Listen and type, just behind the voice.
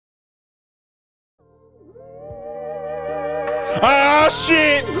Ah,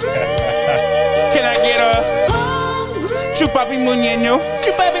 shit. Can I get a chupapi muñeño?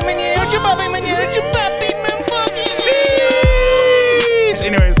 Chupapi muñeño, chupapi muñeño, chupapi muñeño.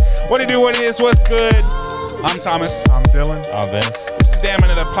 Anyways, what it do, what it is, what's good? I'm Thomas. I'm Dylan. I'm Vince. This is Damn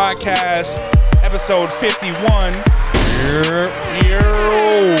Another Podcast, episode 51.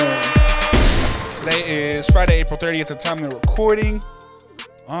 Yo. Today is Friday, April 30th, the time of recording.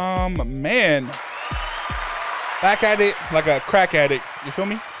 Man. Back at it like a crack addict. You feel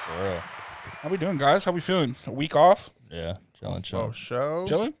me? For real. How we doing, guys? How we feeling? A week off? Yeah, chilling. Oh, show.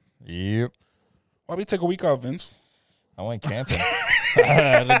 Chilling? Yep. Why we take a week off, Vince? I went camping. I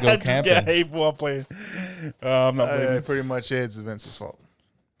had to go Just camping. get hateful. I'm playing. I'm not playing. Pretty much it's Vince's fault.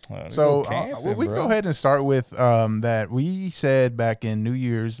 I had to So go camping, we bro. go ahead and start with that we said back in New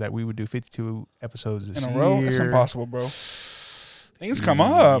Year's that we would do 52 episodes this In a year. row? It's impossible, bro. Things come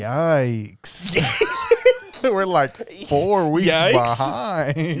up. Yikes. We're like 4 weeks Yikes.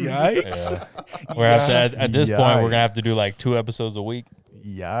 behind. Yikes. Yeah. We're have to, at this point, we're gonna have to do like 2 episodes a week.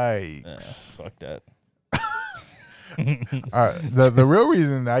 Yikes. Fuck that. All right. The real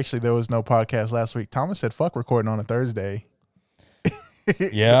reason actually there was no podcast last week, Thomas said fuck recording on a Thursday.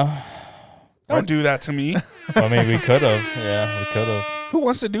 Yeah. Don't do that to me. I mean, we could have. Yeah, we could have. Who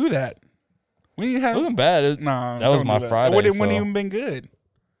wants to do that? We didn't It have. wasn't bad. Nah, that was don't my do Friday, It wouldn't so- even been good.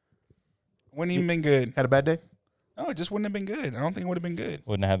 Wouldn't even been good. Had a bad day? No, it just wouldn't have been good. I don't think it would have been good.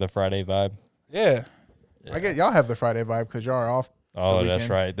 Wouldn't have the Friday vibe. Yeah. I get y'all have the Friday vibe because y'all are off. Oh, The that's weekend.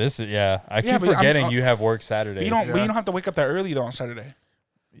 right. This is I Yeah, keep but I'm- forgetting you have work Saturday. But you don't. But Yeah. you don't have to wake up that early though on Saturday.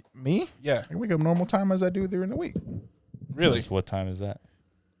 Me? Yeah. I wake up normal time as I do during the week. Really. What time is that?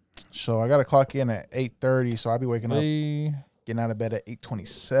 So I got to clock in at 8:30. So I'll be waking up, Hey. getting out of bed at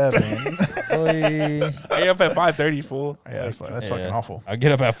 8:27. Hey. I get up at 5:30, fool. Yeah, that's fucking Yeah. awful. I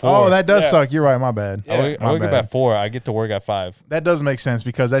get up at 4. Oh, that does Yeah. suck. You're right. My bad. Yeah. I wake My up bad. at 4. I get to work at 5. That does make sense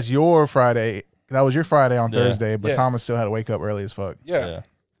because that's your Friday. That was your Friday on Yeah. Thursday, but Yeah. Thomas still had to wake up early as fuck. Yeah.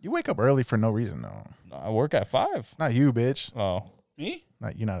 You wake up early for no reason, though. I work at 5. Not you, bitch. Oh. Me?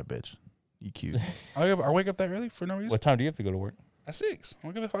 You're not a bitch. You cute. I wake up that early for no reason. What time do you have to go to work? At 6. I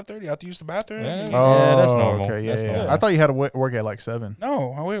wake up at 5:30. I have to use the bathroom. Yeah. Oh, that's normal. Okay, yeah, That's yeah. normal. I thought you had to work at like 7.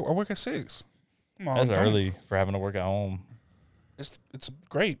 No, I work at 6. Come on, That's don't- early for having to work at home. It's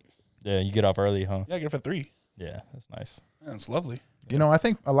great. Yeah, you get off early, huh? Yeah, I get up at 3. Yeah, that's nice. Yeah, it's lovely. You know, I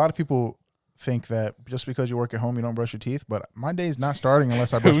think a lot of people think that just because you work at home, you don't brush your teeth. But my day's not starting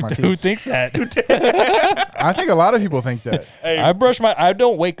unless I brush my Who teeth. thinks that? I think a lot of people think that. Hey, I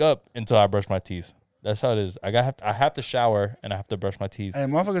don't wake up until I brush my teeth. That's how it is. I have to shower and I have to brush my teeth. hey,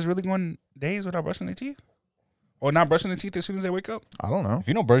 motherfuckers really going days without brushing their teeth? Or not brushing their teeth as soon as they wake up? I don't know. If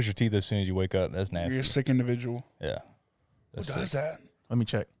you don't brush your teeth as soon as you wake up, that's nasty. You're a sick individual. Yeah. Who That's does sick. that? Let me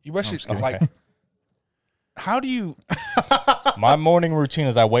check. You brush I'm your just kidding. like. How do you? My morning routine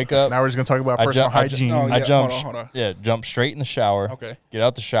is I wake up, Now we're just gonna talk about I personal jump- I ju- hygiene. No, I yeah, jump, hold on. jump straight in the shower, Okay. get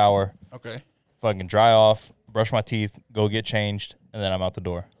out the shower, Okay. fucking dry off, brush my teeth, go get changed, and then I'm out the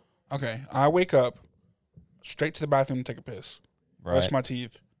door. Okay. I wake up, straight to the bathroom, take a piss, Right. brush my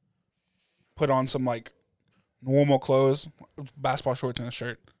teeth, put on some like normal clothes, basketball shorts and a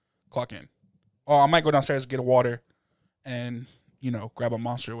shirt, clock in. Or I might go downstairs get a water, and grab a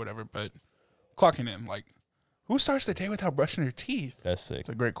Monster or whatever. But clocking in, like, who starts the day without brushing their teeth? That's sick. It's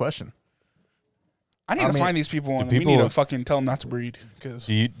a great question. I need to find these people and we people- need to fucking tell them not to breed because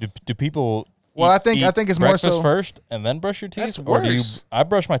Do people? Well, I think it's more breakfast so- first and then brush your teeth. That's Or do you? worse. I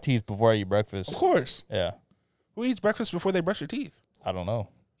brush my teeth before I eat breakfast. of course, Yeah, who eats breakfast before they brush their teeth? I don't know.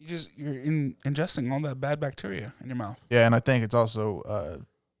 You're ingesting all that bad bacteria in your mouth. Yeah, and I think it's also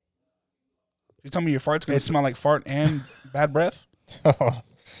You tell me your fart's gonna It's- smell like fart and bad breath?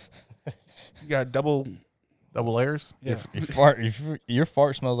 You got double. double layers. Yeah. Your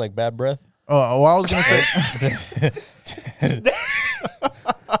fart smells like bad breath. Oh, well, I was gonna say.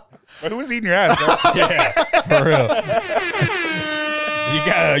 But who was eating your ass, bro? Yeah, for real.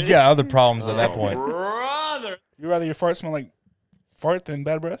 You got other problems at that point. You rather your fart smell like fart than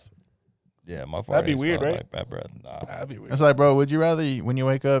bad breath? Yeah, my fart. That'd be ain't weird, smelling right? Like bad breath. Nah. That'd be weird. It's like, bro, would you rather when you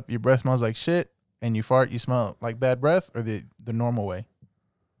wake up your breath smells like shit and you fart you smell like bad breath, or the normal way?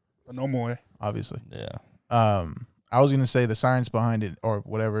 The normal way. Obviously. Yeah. I was gonna say the science behind it or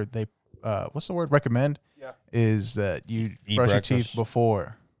whatever they what's the word recommend? Yeah. Is that you Eat brush breakfast. your teeth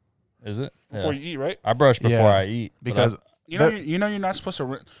before. Is it? Before Yeah. you eat, right? I brush before Yeah. I eat but Because You know you're not supposed to.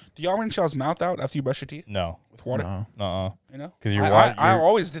 Do y'all rinse y'all's mouth out after you brush your teeth no, with water? no. You know, 'Cause you're I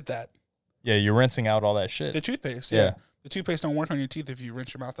always did that. yeah, you're rinsing out all that shit. The toothpaste, Yeah. the toothpaste don't work on your teeth if you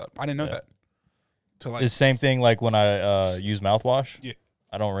rinse your mouth out. I didn't know Yeah. that. To like, It's the same thing like when I use mouthwash. Yeah.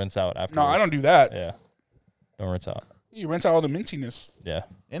 I don't rinse out after. no, I don't do that. Yeah, don't rinse out. You rinse out all the mintiness. Yeah.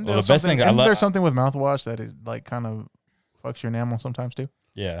 And Well, there's the best something, thing I and love. there's something with mouthwash that is like kind of fucks your enamel sometimes too.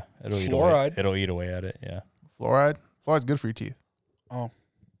 Yeah, it'll eat away. Fluoride. It'll eat away at it. Yeah. Fluoride's good for your teeth. Oh,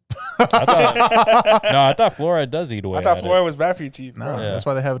 I thought fluoride does eat away. I thought at fluoride was bad for your teeth. No, bro. Yeah. that's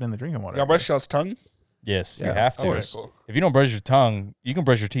why they have it in the drinking water. Y'all brush y'all's tongue? Yes, you Yeah. have to. Okay, cool. If you don't brush your tongue, you can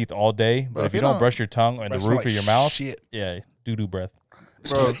brush your teeth all day. But if you don't brush your tongue and Bro, the smell roof like of your mouth, shit. yeah, doo breath.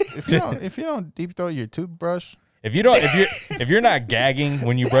 Bro, if you don't deep throat your toothbrush, If you're not gagging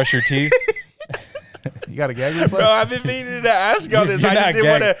when you brush your teeth, you got a gag reflex. Bro, I've been meaning to ask y'all this. You're I just not didn't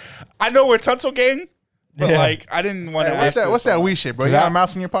want gagging. to. I know we're Tunsil gang, but Yeah. like I didn't want to ask What's this. that wee shit, bro? You got a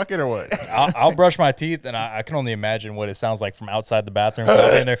mouse in your pocket or what? I'll brush my teeth, and I can only imagine what it sounds like from outside the bathroom.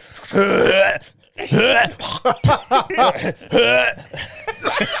 I'll be in there.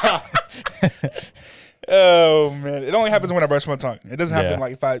 Oh man, it only happens when I brush my tongue. It doesn't happen Yeah.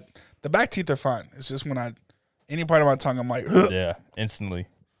 like if the back teeth are fine. It's just when any part of my tongue, I'm like, Yeah, instantly.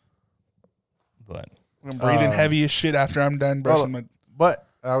 But I'm breathing heavy as shit after I'm done brushing my. But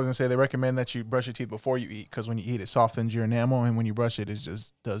I was gonna say they recommend that you brush your teeth before you eat because when you eat, it softens your enamel, and when you brush it, it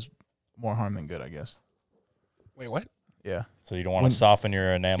just does more harm than good, I guess. Wait, what? Yeah, so you don't want to soften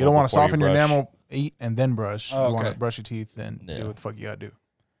your enamel. you don't want to before soften your brush. enamel, eat, and then brush. Oh, You want okay. to brush your teeth, then Yeah. do what the fuck you gotta do.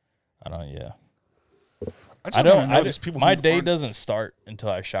 I don't. Yeah. just I wanna don't. notice people My who day aren't- doesn't start until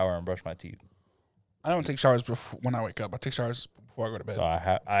I shower and brush my teeth. I don't take showers when I wake up. I take showers before I go to bed. So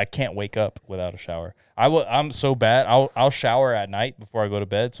I can't wake up without a shower. I'm so bad. I'll shower at night before I go to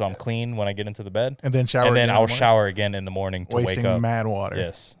bed, so I'm clean when I get into the bed, And then shower. and then again in I'll the morning. shower again in the morning to Wasting wake up. mad water.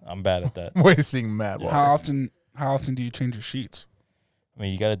 Yes, I'm bad at that. Wasting mad water. How often do you change your sheets? I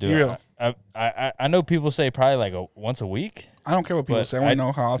mean, you got to do Be it. real. I know people say probably like once a week, I don't care what people But say. I want to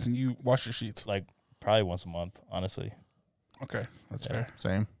know how often you wash your sheets. like probably once a month. Honestly, Okay, that's Yeah. fair.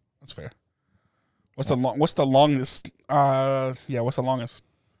 Same. That's fair. What's the longest? What's the longest?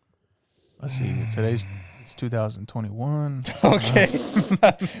 Let's see. It's 2021. okay.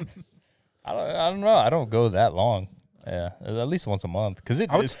 I don't know. I don't go that long. Yeah, at least once a month because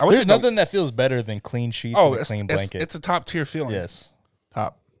I would there's say nothing that feels better than clean sheets Oh, and a clean blanket. it's a top tier feeling. Yes.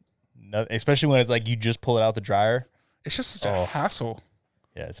 Top. No, especially when it's like you just pull it out the dryer. It's just such a Oh. hassle.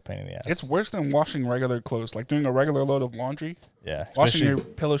 Yeah, it's a pain in the ass. It's worse than washing regular clothes, like doing a regular load of laundry, yeah, washing especially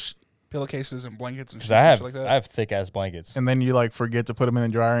your pillowcases and blankets and because shit, I and have shit like that. I have thick ass blankets. And then you like forget to put them in the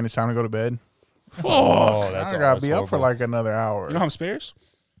dryer, and it's time to go to bed. Oh, I that's gotta be up for like another hour. You don't have spares?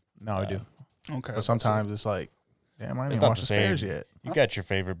 No, I do. Okay. But sometimes it's like, damn, I didn't It's even not wash the the same. spares yet. You got your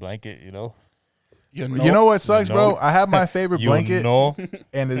favorite blanket, you know. you You know what sucks, You bro? know. I have my favorite You blanket, know,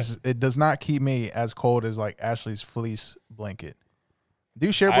 and it does not keep me as cold as like Ashley's fleece blanket. Do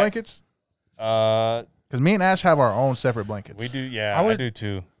you share I- blankets? uh, Because me and Ash have our own separate blankets. we do. Yeah, I I, would- do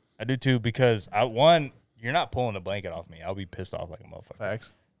too. I do too because you're not pulling the blanket off me. I'll be pissed off like a motherfucker.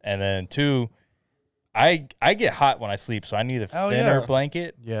 Facts. And then two, I get hot when I sleep, so I need a Hell thinner yeah.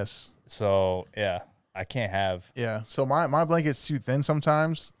 blanket. Yes. So yeah, I can't have. Yeah. So my blanket's too thin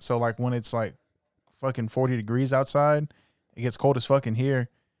sometimes. So like when it's like fucking 40 degrees outside, it gets cold as fuck in here.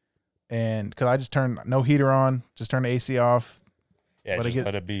 And because I just turn no heater on, just turn the AC off. Yeah, But it just get-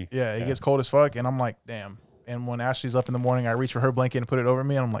 let it be. Yeah, it gets cold as fuck, and I'm like, damn. And when Ashley's up in the morning, I reach for her blanket and put it over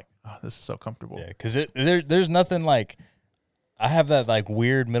me, and I'm like, oh, this is so comfortable. Yeah, because there's nothing like. I have that like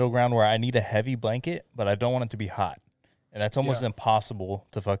weird middle ground where I need a heavy blanket, but I don't want it to be hot, and that's almost Yeah. impossible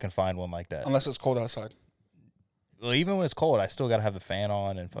to fucking find one like that. Unless it's cold outside. Well, even when it's cold, I still gotta have the fan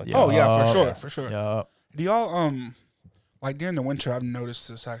on and fucking. Oh yeah, for Yeah. sure, for sure. Yeah. Do y'all like during the winter? I've noticed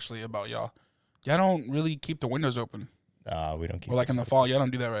this actually about y'all. Y'all don't really keep the windows open, We don't keep. or like in the fall, y'all don't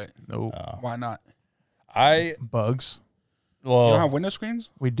do that, right? No Why not? bugs. You don't Well, have window screens?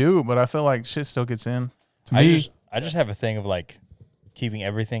 We do, but I feel like shit still gets in. To I me, just have a thing of like keeping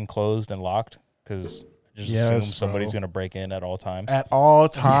everything closed and locked because I just Yes, assume somebody's bro. gonna break in at all times. at all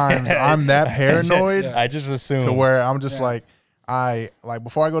times, I'm that paranoid Yeah. I just assume to where I'm just Yeah. like,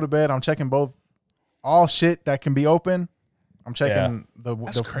 before I go to bed, I'm checking all shit that can be open. I'm checking the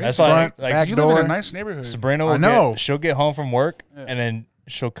crazy. That's why, front, like, back You door. live in a nice neighborhood. Sabrina I know. she'll get home from work Yeah. and then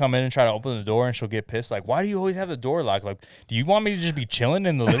she'll come in and try to open the door and she'll get pissed. Like, why do you always have the door locked? Like, do you want me to just be chilling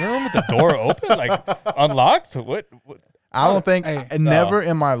in the living room with the door open, like unlocked? What? I don't think Hey, never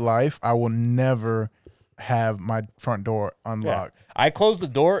in my life I will never have my front door Yeah. unlocked. I close the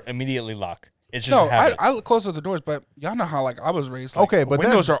door, immediately lock. It's just No, a habit. I look close to the doors, but y'all know how like I was raised. Like, Okay, but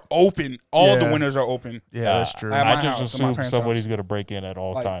windows are open. All the Yeah. windows are open. Yeah, that's true. at my I just house, at my assume parents' somebody's house. gonna break in at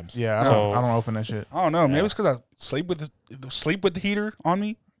all Like, times. Yeah, I So- don't open that shit. I don't know. Maybe it's because I sleep with the heater on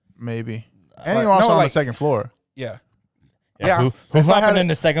me. Maybe. And Like, you're also no, on the like- second floor. Yeah. Yeah, Yeah. who If I hopping had in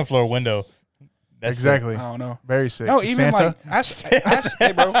the second floor window? That's exactly. I don't know. Very sick. No, even Santa? like ask,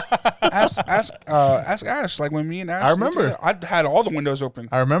 hey bro, ask Ash. Like when me and Ash, I remember. I had all the windows open.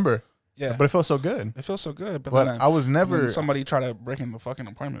 I remember. Yeah, But it felt so good. it feels so good. But then I was then never. somebody tried to break in the fucking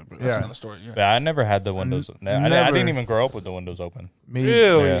apartment. But that's Yeah. another story. Yeah. Yeah, I never had the windows. I never. didn't even grow up with the windows open. Me.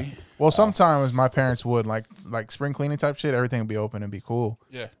 Really? Yeah. Well, sometimes my parents would like spring cleaning type shit. Everything would be open and be cool.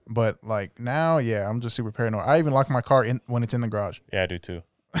 Yeah. But like now, yeah, I'm just super paranoid. I even lock my car in when it's in the garage. Yeah, I do too.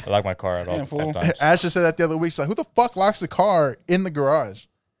 I like my car at all Damn, fool. at times. Ash just said that the other week. She's like, "Who the fuck locks the car in the garage?"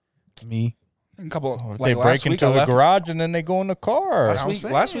 Me. A couple. They Like break last week, into I the left. garage and then they go in the car. Last I'm week,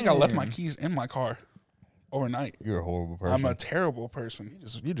 I left my saying. keys in my car overnight. You're a horrible person. I'm a terrible person.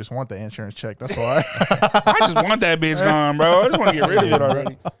 You just want the insurance check. That's why. I just want that bitch gone, bro. I just want to get rid of it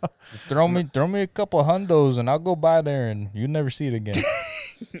already. throw me a couple hundos and I'll go by there and you never see it again.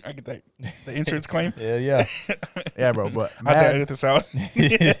 I get that the insurance claim. yeah. Yeah, bro. But I have to mad. edit this out.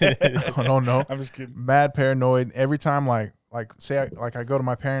 No. I'm just kidding. Mad paranoid every time. Like say I go to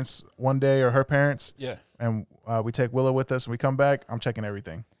my parents one day or her parents, Yeah. and we take Willow with us and we come back. I'm checking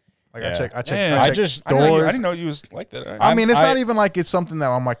everything. Like Yeah. I check. Damn. I I check just- I doors. didn't know you was like that. I mean, it's I- not even like it's something that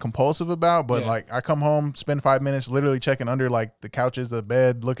I'm like compulsive about, but Yeah. like I come home, spend 5 minutes literally checking under like the couches, the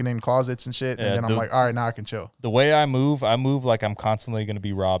bed, looking in closets and shit, Yeah, and then I'm like, all right, now I can chill. The way I move like I'm constantly going to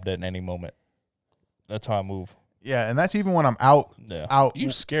be robbed at any moment. That's how I move. Yeah, and that's even when I'm out. Yeah. You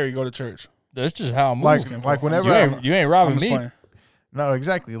scary. Go to church. That's just how I move. Like whenever you I'm, ain't I'm robbing just me. playing. no,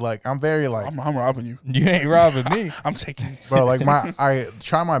 exactly. Like I'm very like, I'm robbing you. You ain't robbing me. I'm taking. bro. Like I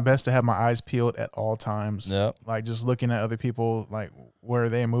try my best to have my eyes peeled at all times. Yep. Like just looking at other people, like where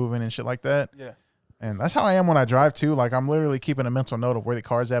they moving and shit like that. Yeah. And that's how I am when I drive too. Like I'm literally keeping a mental note of where the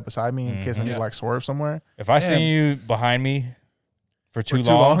car's at beside me in case I need Yeah. to like swerve somewhere. If I Damn. see you behind me for too, For too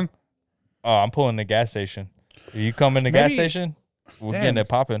long, long? oh, I'm pulling the gas station. If you come in the gas Maybe- station, we're Damn. getting it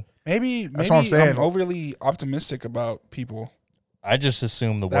popping. Maybe That's what I'm saying. overly optimistic about people. I just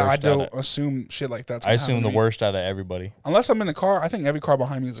assume the That I worst. don't assume shit like that. I assume the worst out of everybody. Unless I'm in a car, I think every car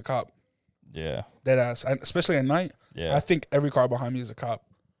behind me is a cop. Yeah. Dead ass. Especially at night. Yeah. I think every car behind me is a cop.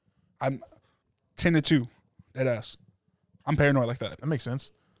 I'm 10-2. Dead ass. I'm paranoid like that. That makes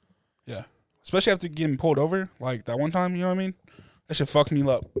sense. Yeah. Especially after getting pulled over, like that one time, you know what I mean? That shit fucked me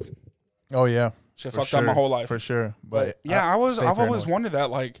up. Oh yeah, Shit for fucked up my whole life. for sure. But yeah, I've I've always paranoid. wondered that,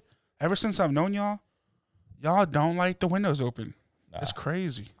 like, ever since I've known y'all don't like the windows open. It's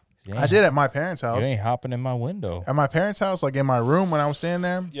crazy. You I ain't- did at my parents' You house. ain't hopping in my window. At my parents' house, like in my room when I was staying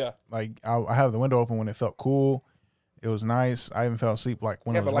there, Yeah. like I have the window open when it felt cool. It was nice. I even fell asleep like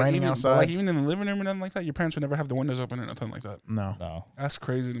when Yeah, it was but like, raining even, but outside. like even in the living room and nothing like that, your parents would never have the windows open or nothing like that. no, No. That's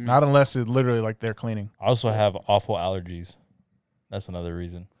crazy to me. not unless it's literally like they're cleaning. I also have awful allergies. That's another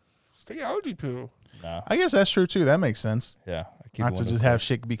reason. Stay allergy pill. Nah. I guess that's true too. That makes sense. Yeah. I keep Not the to windows just have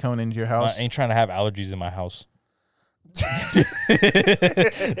shit be coming into your closed. house. I ain't trying to have allergies in my house. Bro,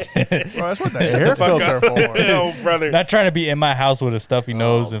 that's what the air filter for. No, brother. Not trying to be in my house with a stuffy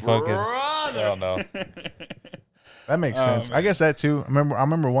nose and fucking. I don't know. That makes sense. I guess that too. I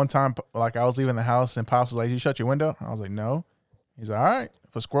remember one time, like I was leaving the house and Pops was like, "You shut your window." I was like, "No." He's like, "All right.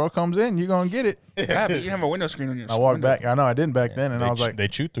 If a squirrel comes in, you're gonna get it." Yeah, but you have a window screen on your I walked window. back. I know I didn't back then, and I was like, they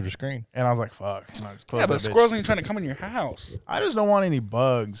chewed through the screen. "Fuck." And I just Yeah, closed but that bitch. squirrels ain't trying to come in your house. I just don't want any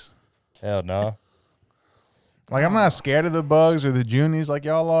bugs. Hell no. Like I'm not scared of the bugs or the junies like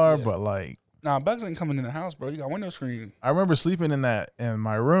y'all are, but like Nah, bugs ain't coming in the house, bro. You got window screen. I remember sleeping in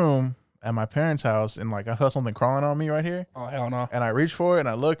my room at my parents' house, and like I felt something crawling on me right here, Oh hell no. and I reach for it and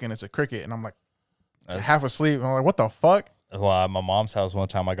I look and it's a cricket, and I'm like half asleep, and I'm like, "What the fuck?" Well, at my mom's house one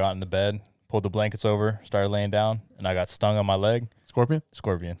time, I got in the bed, pulled the blankets over, started laying down, and I got stung on my leg. Scorpion?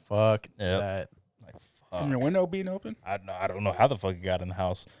 Scorpion. Fuck Yep. that. Like, From your window being open. I don't know how the fuck it got in the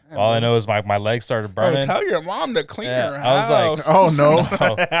house. All I know is my leg started Bro, burning. tell your mom to clean Yeah, her I was house. like,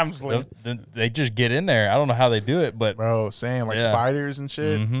 Oh no, I'm just like, They just get in there. I don't know how they do it, but bro, saying like Yeah. spiders and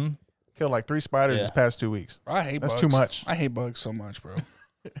shit. hmm Killed like 3 spiders Yeah. this past 2 weeks. I hate That's bugs. too much. I hate bugs so much, bro.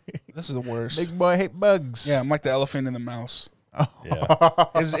 This is the worst. Big boy hate bugs. Yeah, I'm like the elephant and the mouse. yeah.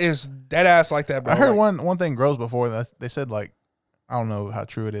 Is dead ass like that, bro. I heard Like, one thing gross before that they said like I don't know how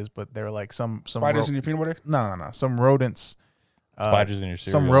true it is, but they were like some spiders in your peanut butter. no some rodents. Spiders in your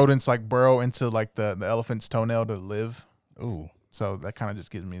cereal. Some rodents like burrow into like the elephant's toenail to live. Ooh. So that kind of just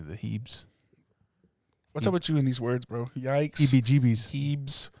gives me the heebs. What's up with you in these words, bro? Yikes. EBGBs.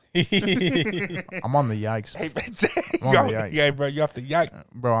 Heebs. I'm on the yikes. Hey, on the yikes. yeah, bro. You have to yike.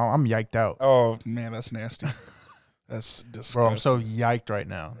 Bro, I'm yiked out. Oh man, that's nasty. That's disgusting. Bro, I'm so yiked right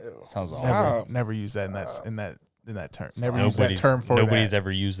now. Sounds awful. Stop. Never use that in that term. Never use that term for Nobody's that.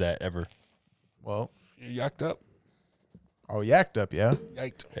 ever used that ever. Well, You yacked up. oh, yacked up, yeah.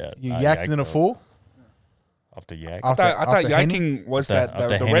 Yiked. Yeah. You I yacked yacked in a up. fool? Off the yak. Off I thought the Henny? yiking was Off that the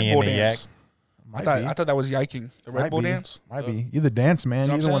the Henny Red and Bull the dance. Might I thought that was yiking. The Red Might Bull be. dance. Might be. You're the dance man. You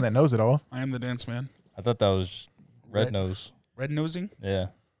know You're what the I'm one that knows it all. I am the dance man. I thought that was red Red- nose. Red nosing. Yeah.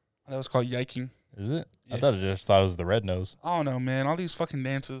 That was called yiking. Is it? Yeah. I thought it was the red nose. I don't know, man. All these fucking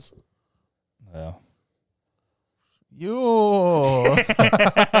dances. Yeah. Yo.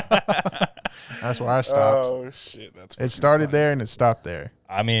 That's where I stopped. Oh shit, that's. It started there and it stopped there.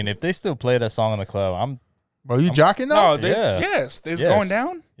 I mean, if they still play that song in the club, Bro, you jocking though? No, they, Yeah. yes, it's Yes. going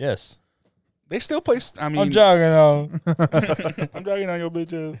down. yes. They still play. I mean, I'm jogging on. I'm jogging on your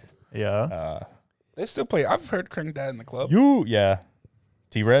bitches. Yeah. They still play. I've heard Crank Dad in the club. Yeah.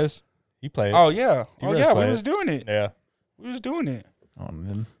 T-Rez, he played. Oh yeah, T-Rez we played. was doing it. Yeah. We was doing it. Oh,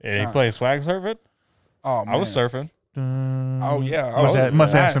 man. Yeah, he played swag surfing. Oh man, I was surfing. Oh yeah, I Must, was, have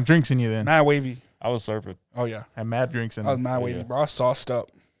mad, some drinks in you then. mad wavy. I was surfing. Oh yeah, Had mad drinks in I was them. mad wavy, bro. I was sauced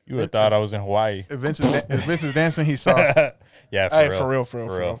up. You would have thought I was in Hawaii. If Vince is dancing, he's sauced. Yeah, Hey, for real. for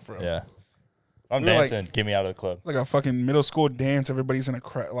real. Yeah. If I'm We were like- dancing, get me out of the club. It's like a fucking middle school dance. Everybody's in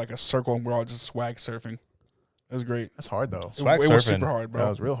like a circle, and we're all just swag surfing. It was great. That's hard though. Swag it was surfing. super hard, That bro.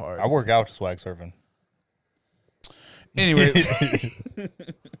 was real hard. I work out to swag surfing. Anyways,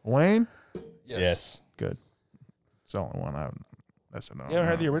 Wayne, Yes. good. It's the only one I. That's a no. You ever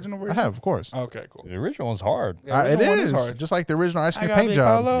heard the original I version? have, of course. Okay, cool. The original one's hard. Yeah, the It original one is hard. just like the original ice I cream got paint big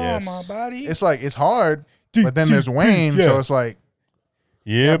job. polo Yes. on my body. It's like it's hard, but then there's Wayne, so it's like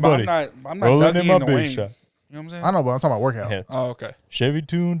Yeah, but buddy. I'm not Rolling Dougie in my in the big Wayne. shot. You know what I'm saying? I know, but I'm talking about workout. Yeah. Oh, okay. Chevy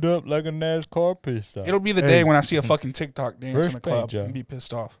tuned up like a NASCAR pit stop. It'll be the Hey. day when I see a fucking TikTok dance Fresh in the paint club job. and be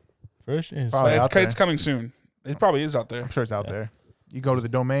pissed off. Fresh inside. Probably But out there. it's coming soon. It probably is out there. I'm sure it's out there. You go to the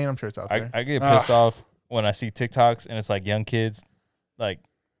domain, I'm sure it's out there. I get pissed off when I see TikToks and it's like young kids like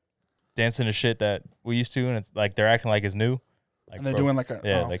dancing to shit that we used to, and it's like they're acting like it's new. Like, And they're bro, doing like a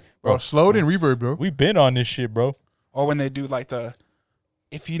yeah, oh. like bro, bro, slowed and reverb, bro. we been on this shit, bro. Or when they do like the,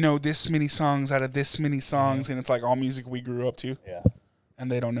 if you know this many songs out of this many songs, and it's like all music we grew up to, Yeah.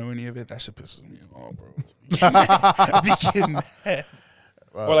 and they don't know any of it. That shit pisses me off, bro. I be getting mad.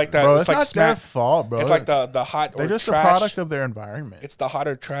 Or like that. Bro, it's it's like not their smack. fault, bro. It's like the hot they're or just trash. a product of their environment. It's the hot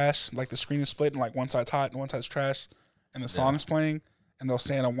or trash. Like the screen is split, and like one side's hot and one side's trash, and the song is playing, and they'll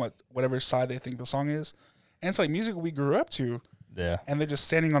stand on whatever side they think the song is, and it's like music we grew up to, Yeah. and they're just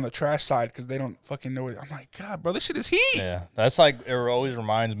standing on the trash side because they don't fucking know it. I'm like, God, bro, this shit is heat. Yeah. That's like, it always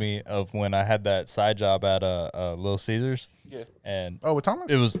reminds me of when I had that side job at Little Caesars. Yeah. And Oh, with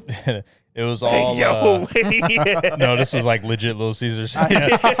Thomas? it was it was all no, this was like legit Little Caesars.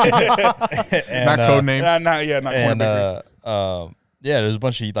 And, not code name. not and corned yeah, there's a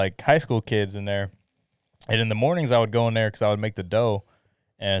bunch of like high school kids in there, and in the mornings I would go in there because I would make the dough,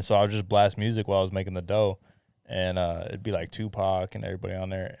 and so I would just blast music while I was making the dough, and it'd be like Tupac and everybody on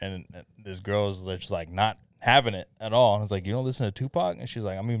there, and this girl was just like not having it at all. And I was like, you don't listen to Tupac? And she's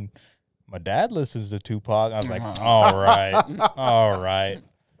like, I mean, my dad listens to Tupac. And I was like, all right.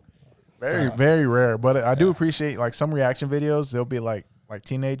 Very, very rare. But I do appreciate like some reaction videos. They'll be like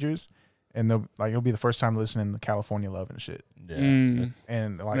teenagers, and they'll like it'll be the first time listening to California Love and shit, Yeah,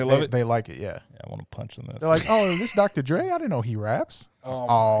 and like They love it? they like it. Yeah, yeah, I want to punch them. they're like, oh, is this Dr. Dre? I didn't know he raps. Oh,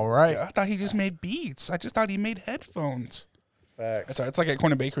 All right. I thought he just made beats. I just thought he made headphones. Facts. It's like at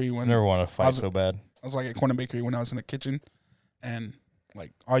Corner Bakery I when never want to fight was- so bad. I was like at Corner Bakery when I was in the kitchen, and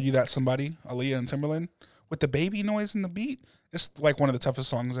like, Are You That Somebody, Aaliyah and Timberland, with the baby noise in the beat. It's like one of the toughest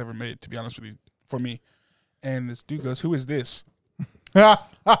songs ever made, to be honest with you, for me. And this dude goes, "Who is this?"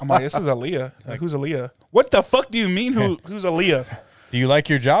 I'm like, "This is Aaliyah." Like, who's Aaliyah? What the fuck do you mean? Who's Aaliyah? Do you like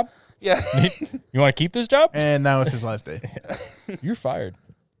your job? Yeah, You want to keep this job? And now it's his last day. You're fired.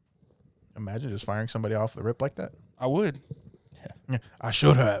 Imagine just firing somebody off the rip like that. I would. Yeah, I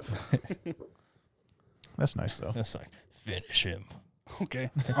should have. That's nice though. It's like, finish him. Okay.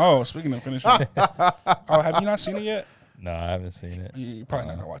 Oh, speaking of finishing, oh, have you not seen it yet? No, I haven't seen it. You're probably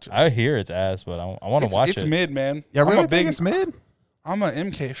not gonna watch it. I hear it's ass, but I want to watch It's it. mid, man. Yeah, really I'm a think it's mid. I'm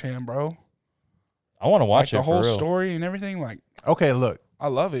an MK fan, bro. I want to Like watch the it whole for real. story and everything. Like, Okay, look, I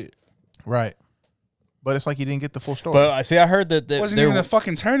love it. right, but it's like you didn't get the full story. But I see. I heard that It wasn't there. even a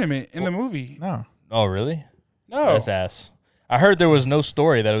fucking tournament in the movie. no, Oh, really? No, That's ass. I heard there was no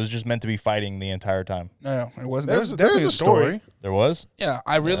story. That it was just meant to be fighting the entire time. no, it wasn't. there's Definitely a story. There was. Yeah,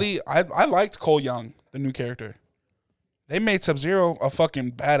 I liked Cole Young, the new character. They made Sub-Zero a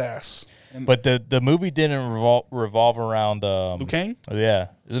fucking badass. And But the movie didn't revolve around. Liu Kang? Yeah,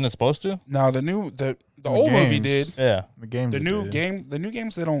 isn't it supposed to? No, the old movie games. did. Yeah. The games. The it new did. the new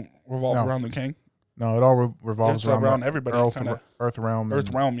games, they don't revolve No. around Liu Kang. No, it all revolves It's around, around the everybody, kinda. Earth realm, Earth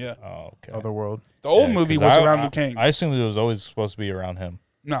and Realm, yeah. Oh, okay. other world. The old Yeah, movie 'cause was I- around I- Liu Kang. I assumed it was always supposed to be around him.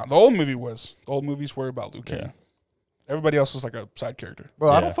 No, the old movie was. The old movies were about Liu Kang. Yeah. Everybody else was like a side character. Bro,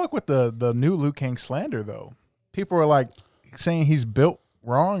 I Yeah. don't fuck with the new Liu Kang slander though. People are like saying he's built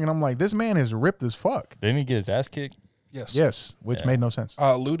wrong, and I'm like, this man is ripped as fuck. Didn't he get his ass kicked? Yes. Yes, which Yeah. made no sense.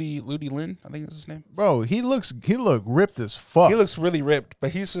 Ludi Lin, I think is his name. Bro, he looked ripped as fuck. He looks really ripped,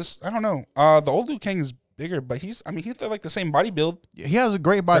 but he's just, I don't know. The old Liu Kang is bigger, but he's like the same body build. He has a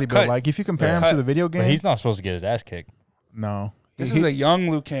great body cut. build. Like if you compare him Cut. to the video But game, he's not supposed to get his ass kicked. no. This He- is a young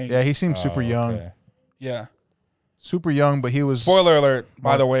Liu Kang. yeah, he seems super Oh, young. okay. Yeah. Super young, but he was Spoiler alert,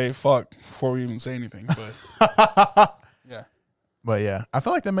 by the way, fuck, before we even say anything. But yeah. But yeah, I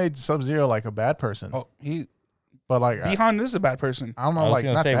feel like they made Sub-Zero like a bad person. Oh, But like Bihan is a bad person. I don't know, I was like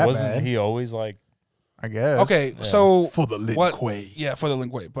gonna not say, that wasn't bad. he always like? I guess. Okay, so For the Lin what? Kuei. Yeah, for the Lin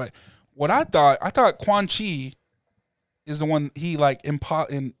Kuei. But what I thought Quan Chi is the one he like in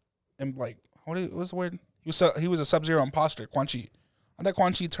like what's the word? He was a Sub-Zero imposter. Quan Chi. I thought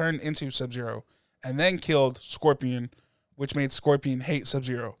Quan Chi turned into Sub-Zero and then killed Scorpion, which made Scorpion hate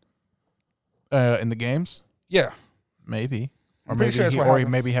Sub-Zero. In the games, Yeah, maybe, or I'm pretty maybe sure that's he, what or he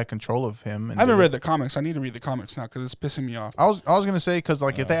happened. maybe had control of him. And I haven't did it. read the comics. I need to read the comics now because it's pissing me off. I was gonna say because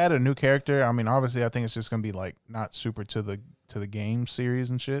like if they added a new character, I mean obviously I think it's just gonna be like not super to the game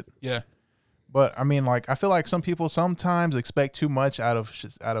series and shit. Yeah, But I mean like I feel like some people sometimes expect too much out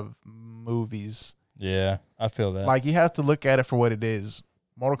of movies. Yeah, I feel that. Like you have to look at it for what it is.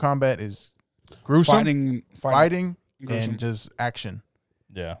 Mortal Kombat is gruesome, fighting gruesome. and just action.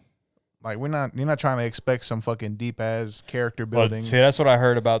 yeah. Like you're not trying to expect some fucking deep ass character But building. see, that's what I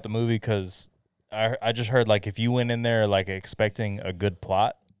heard about the movie because I just heard like if you went in there like expecting a good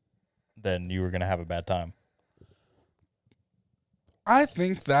plot, then you were gonna have a bad time. I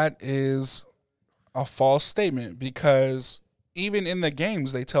think that is a false statement because even in the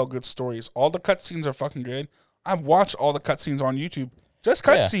games they tell good stories. All the cutscenes are fucking good. I've watched all the cutscenes on YouTube. Just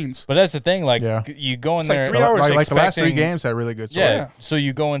Yeah. cutscenes. But that's the thing, like Yeah. you go in It's like there, 3 hours like the last three expecting- games had really good stories. Yeah, Yeah. so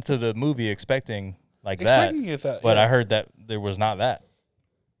you go into the movie expecting like Expecting that, it that. but yeah. I heard that there was not that.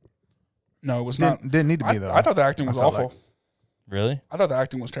 No, it was not. Didn't need to be though. I thought the acting I was felt awful. like- Really? I thought the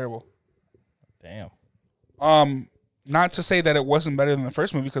acting was terrible. Damn. Not to say that it wasn't better than the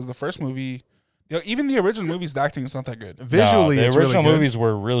first movie because the first movie, even the original movies, the acting is not that good. Visually, No, the it's original really good. movies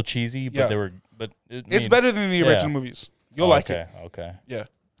were real cheesy, but Yeah. they were. But It's better than the yeah. original movies. You'll like okay, it. Okay. Yeah,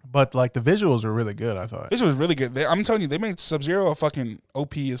 But like the visuals were really good. I thought this was really good. I'm telling you, they made Sub-Zero a fucking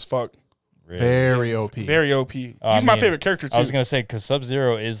OP as fuck. Really? very OP. Very OP. I He's my mean, favorite character too. I was gonna say because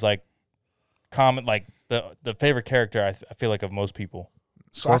Sub-Zero is like common, like the favorite character. I feel like of most people.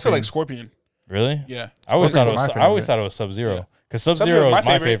 so I feel like Scorpion. Really? Yeah, I always thought it Scorpion's was. my I always favorite. thought it was Sub-Zero Yeah. because Sub-Zero Sub-Zero is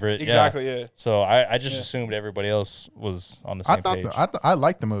my favorite. Exactly. Yeah. Yeah. So I just Yeah. assumed everybody else was on the I same thought page. I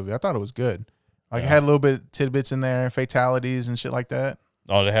liked the movie. I thought it was good. Like it Yeah. had a little bit tidbits in there, fatalities and shit like that.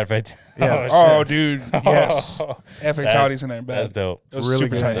 Oh, they had fate. Yeah. Oh, dude. Yes. Oh, Have fatalities in there. that's Bad. dope. It was Really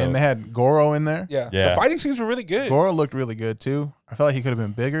super good. tight. And they had Goro in there. Yeah. Yeah. The fighting scenes were really good. Goro looked really good too. I felt like he could have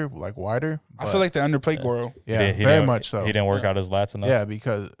been bigger, like wider. I feel like they underplayed Goro. yeah, He very didn't- much so. He didn't work Yeah. out his lats enough. Yeah,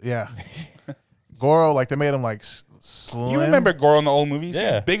 because Goro, like they made him like slim. You remember Goro in the old movies?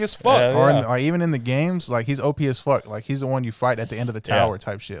 Yeah. He's big as fuck. Yeah. or like even in the games, like he's OP as fuck. Like he's the one you fight at the end of the Yeah. tower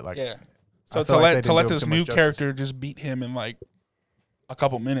type shit. Like Yeah. So I feel to like they let didn't do him this too much new justice. character just beat him in like a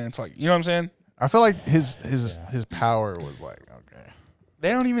couple minutes, like you know what I'm saying? I feel like his power was like okay,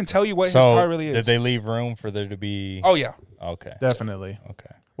 They don't even tell you what his So power really is. did they leave room for there to be? Oh yeah, Okay. definitely.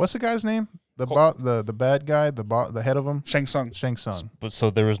 Okay. What's the guy's name? The Col- the bad guy, the head of him, Shang Tsung. Shang Tsung. But so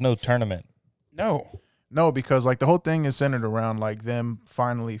there was no tournament. No, No, because like the whole thing is centered around like them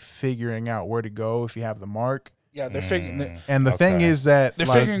finally figuring out where to go if you have the mark. yeah, they're figuring. And the thing Okay. is that They're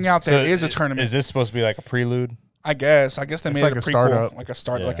like, figuring out there is a tournament. Is this supposed to be like a prelude? I guess they It's made like it a a prequel, startup. like a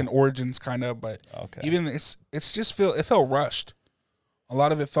start, Yeah. like an origins kind of. But Okay. even it's just it felt rushed. A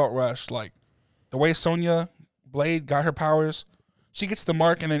lot of it felt rushed. Like the way Sonya Blade got her powers, she gets the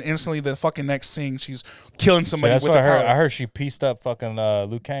mark, and then instantly the fucking next scene she's killing So somebody that's with what the I heard. power. I heard she pieced up fucking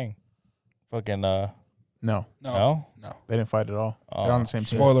Liu Kang. Fucking no, no, no, no. they didn't fight at all. They're on the same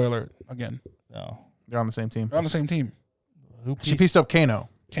team. Spoiler alert again. no. They're on the same team. They're on the same team. Who She pieced up Kano.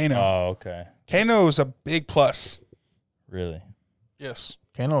 Kano. Oh, okay. Kano's a big plus. Really? Yes.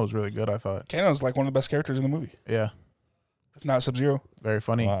 Kano was really good. I thought. Kano's like one of the best characters in the movie, Yeah, if not Sub-Zero. very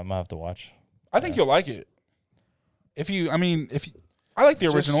funny. Well, I might have to watch. I think you'll like it. I like the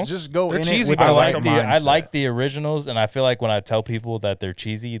originals. just go They're in it cheesy, with but the I like right them. mindset. I like the originals, and I feel like when I tell people that they're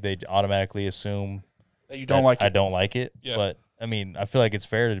cheesy, they automatically assume That you don't that like I it. don't like it. Yeah. But I mean, I feel like it's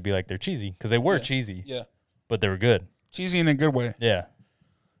fair to be like they're cheesy because they were Yeah. cheesy, Yeah. but they were good. Cheesy in a good way. Yeah.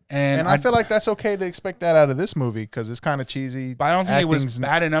 And I feel like that's okay to expect that out of this movie because it's kind of cheesy. but I don't think it was Acting's-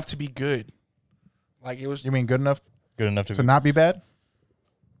 bad enough to be good. Like it was. You mean good enough Good enough to to be not be bad?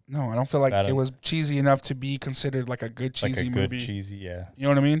 No, I don't feel like Bad it en- was cheesy enough to be considered like a good like cheesy a good movie. cheesy. Yeah, You know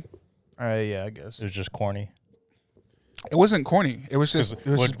what I mean? Yeah, I guess. it was just corny. It wasn't corny. It was just. It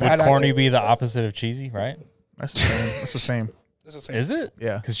was just Would bad corny acting. be the opposite of cheesy? Right? That's the same. That's the same. It's the same. Is it?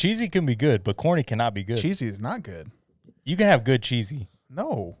 Yeah. Because cheesy can be good, but corny cannot be good. Cheesy is not good. You can have good cheesy.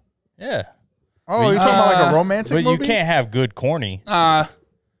 No. Yeah, Oh, you're talking about like a romantic but movie? you can't have good corny.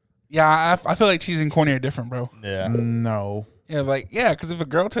 Yeah, I feel like cheesy and corny are different, bro. Yeah. No. Yeah, because if a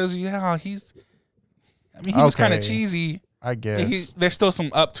girl tells you, yeah, he was kind of Okay. cheesy. I guess. There's still some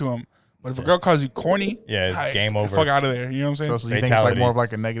up to him. But if a girl calls you corny, Yeah, it's game over. Fuck out of there. You know what I'm saying? So you think it's like Fatality. more of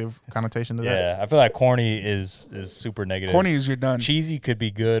like a negative connotation to that? Yeah, I feel like corny is super negative. corny is you're done. Cheesy could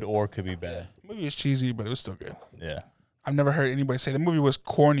be good or could be bad. The movie was cheesy, but it was still good. Yeah. I've never heard anybody say the movie was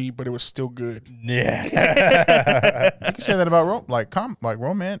corny, but it was still good. Yeah. You can say that about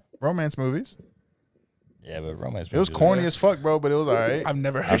romance movies. Yeah, but romance. It was movies- corny as fuck, bro, but it was all right. I've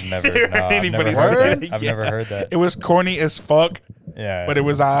never heard, I've never, no, I've anybody never say heard that. that. I've Yeah. never heard that. It was corny as fuck, Yeah, but it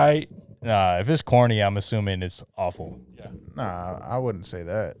was I. Nah, if it's corny, I'm assuming it's awful. Nah, I wouldn't say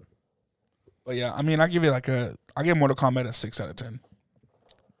that. But yeah, I mean, I give Mortal Kombat a 6 out of 10.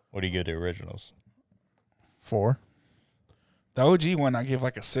 What do you give the originals? 4. The OG one, I give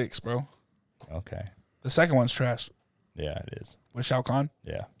like a 6, bro. Okay. The second one's trash Yeah, it is. with Shao Kahn.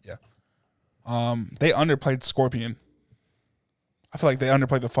 Yeah. They underplayed Scorpion. I feel like they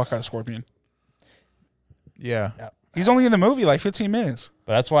underplayed the fuck out of Scorpion. Yeah. He's only in the movie like 15 minutes.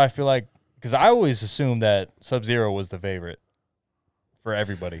 But that's why I feel like, because I always assumed that Sub-Zero was the favorite for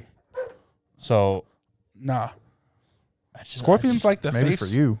everybody. So Nah, I just, Scorpion's like the Maybe face.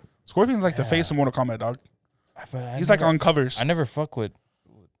 for you. Scorpion's like the face of Mortal Kombat, dog. He's never, like on covers. I never fuck with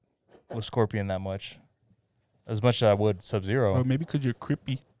Scorpion that much. As much as I would Sub-Zero. Or maybe because you're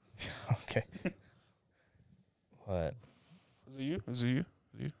creepy. Okay. What? Is it you? Is it you?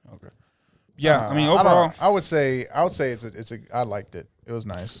 Okay. Yeah, I mean don't overall. know. I would say I liked it. It was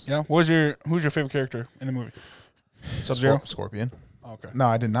nice. Yeah. Who's your favorite character in the movie? Sub-Zero. Scorpion. Oh, okay. No,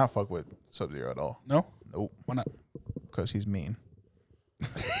 I did not fuck with Sub-Zero at all. No. Nope. Why not? Because he's mean.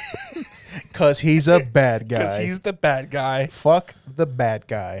 Because he's a bad Because guy. he's the bad guy. Fuck the bad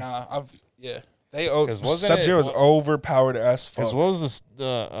guy. They 'Cause wasn't Sub-Zero is it- overpowered as fuck. Because what was this,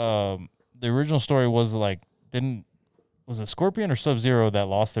 the original story was like, was it Scorpion or Sub-Zero that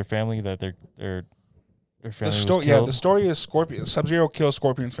lost their family, that their The family was story, killed? the story is Scorpion. Sub-Zero kills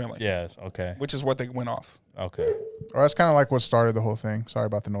Scorpion's family. Yeah, okay. Which is what they went off. Okay. Or that's kind of like what started the whole thing. Sorry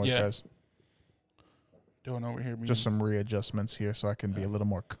about the noise, Yeah. guys. Doing over here. Just some readjustments here so I can be a little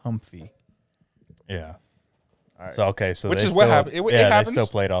more comfy. Yeah. All right. So, okay, so Which they is what still- happened. It yeah, happens. they still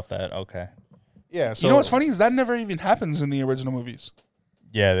played off that. Okay. Yeah. So You know what's funny is that never even happens in the original movies.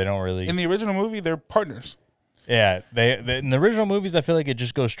 Yeah, they don't really. In the original movie, they're partners. Yeah, they in the original movies, I feel like it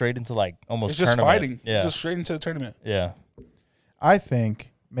just goes straight into like almost It's just tournament. fighting. Yeah, Just straight into the tournament. yeah, I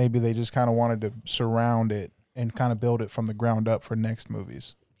think maybe they just kind of wanted to surround it and kind of build it from the ground up for next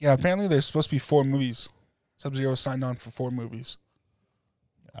movies. Yeah, apparently there's supposed to be 4 movies. Sub-Zero signed on for 4 movies.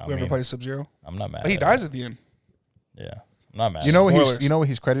 I Whoever mean, plays Sub-Zero. I'm not mad. But he at dies it. at the end. Yeah, I'm not mad. You know at what Spoilers.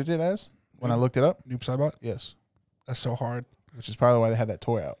 he's credited as when I looked it up? Noob Saibot. Yes. That's so hard. Which is probably why they had that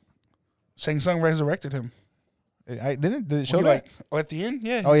toy out. Shang Tsung resurrected him. Did it show He that? at the end?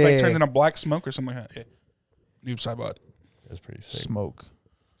 Yeah. Oh, He's yeah, like yeah, turns yeah. into black smoke or something like that. Yeah. Noob Saibot. it. That's pretty sick. Smoke.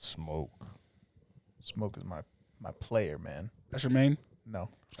 Smoke. Smoke is my player, man. That's your main? No.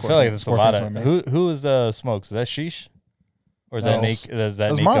 I feel like there's a lot Scorpion's of my main. who is Smokes? Is that Sheesh, or is that That's- Nick? Is that That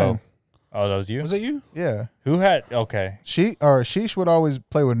was Nico? mine. Oh, that was you. Was that you? Yeah. Who had? Okay, Sheesh would always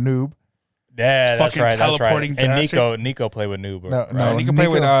play with Noob. yeah, that's Fucking right. That's right. teleporting And bastard. Nico played with Noob. No, right? no. And he can play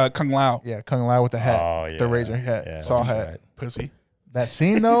with Nico- Kung Lao. Yeah, Kung Lao with the hat. Oh yeah, The razor hat. Yeah, Saw that's hat. right. Pussy. That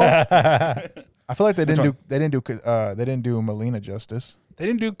scene though, I feel like they Which didn't do Melina justice. They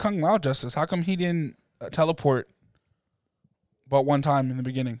didn't do Kung Lao justice. How come he didn't teleport but one time in the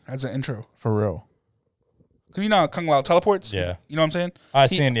beginning as an intro? For real. Because you know how Kung Lao teleports? Yeah. You know what I'm saying? I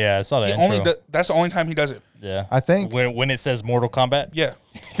He- seen. Yeah, I saw He that only intro. that's the only time he does it. Yeah, I think when it says Mortal Kombat, Yeah.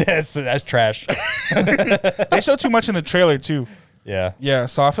 that's trash. They show too much in the trailer too. Yeah, Yeah,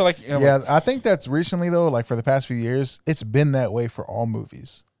 so I feel like yeah, I think that's recently though, like for the past few years, it's been that way for all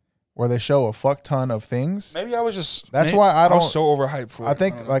movies. Where they show a fuck ton of things. maybe I was just That's why I was don't- so overhyped for it. I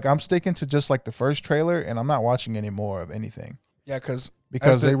think don't know. like I'm sticking to just like the first trailer and I'm not watching any more of anything. Yeah, because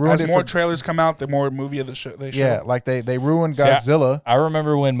as they ruined as it more for- trailers come out, the more movie of the show they show. Yeah, like they ruined See, I- Godzilla. I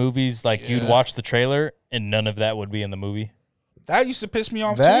remember when movies like you'd Yeah. watch the trailer and none of that would be in the movie. That used to piss me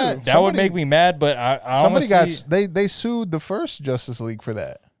off That- too. That would make me mad, but I Somebody honestly, they sued the first Justice League for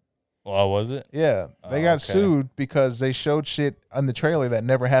that. well, was it? Yeah, they Oh, got okay. sued because they showed shit on the trailer that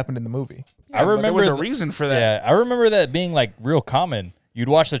never happened in the movie. Yeah, I but remember there was a the- reason for that. Yeah, I remember that being like real common. You'd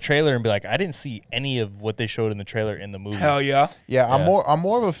watch the trailer and be like, I didn't see any of what they showed in the trailer in the movie. Hell yeah. Yeah, Yeah. I'm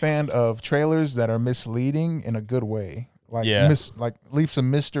more of a fan of trailers that are misleading in a good way. Like Yeah. like leave some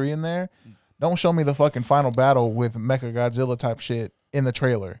mystery in there. Don't show me the fucking final battle with Mecha Godzilla type shit in the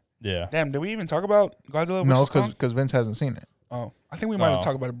trailer. Yeah. Damn, did we even talk about Godzilla? No, versus Kong? because Vince hasn't seen it. Oh, I think we might have Oh.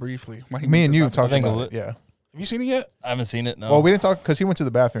 talked about it briefly. When he Me went and to you the bathroom. talked think about a it. Yeah. Have you seen it yet? I haven't seen it. No. Well, we didn't talk because he went to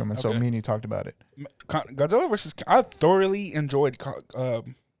the bathroom, and so Okay. me and you talked about it. Godzilla versus Kong. I thoroughly enjoyed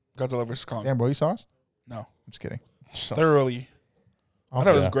Godzilla versus Kong. Damn, bro, you saw us? No, I'm just kidding. thoroughly. I Off thought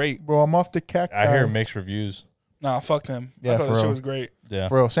it the- was great. Bro, I'm off the cacti. I hear mixed reviews. Nah, fuck them. Yeah, I thought for that shit real. was great. Yeah.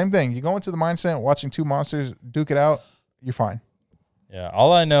 Bro, same thing. You go into the mindset watching two monsters duke it out, you're fine. Yeah.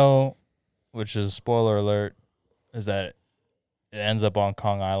 All I know, which is spoiler alert, is that it ends up on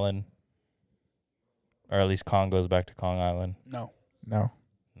Kong Island. Or at least Kong goes back to Kong Island. No, No.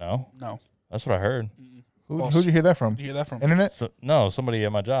 No? no. That's what I heard. False. Who'd you hear that from? Did you hear that from? Internet? So, no, somebody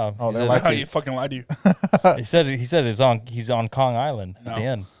at my job. Oh, He they're said- like- How you fucking lied to you? he said he's on Kong Island No. at the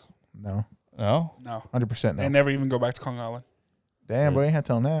end. No. No? No, 100% they no. never even go back to Kong Island. Damn, bro, you ain't had to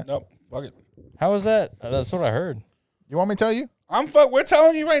tell him that. Nope. Fuck it. How is that? That's what I heard. You want me to tell you? We're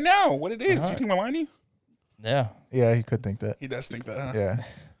telling you right now what it is. Alright. You think I'm lying to you? Yeah. Yeah, he could think that. He does think that. Huh?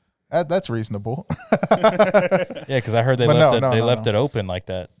 Yeah. That's reasonable. Yeah, because I heard they But left no, no, left no. it open like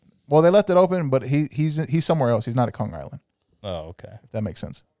that. Well, they left it open, but he's somewhere else. He's not at Kong Island. Oh, okay. If that makes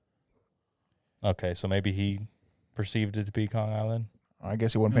sense. Okay, so maybe he perceived it to be Kong Island. I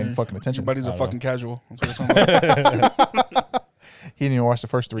guess he wasn't paying fucking Your attention. buddy's a I don't fucking casual. That's what it sounds like. He didn't even watch the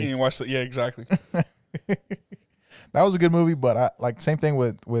first He three. didn't watch the. Yeah, exactly. That was a good movie, but I like same thing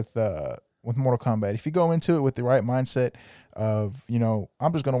with Mortal Kombat. If you go into it with the right mindset of,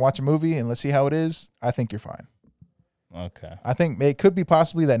 I'm just gonna watch a movie and let's see how it is, I think you're fine. Okay. I think it could be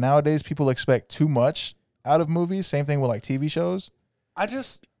possibly that nowadays people expect too much out of movies. Same thing with like TV shows. I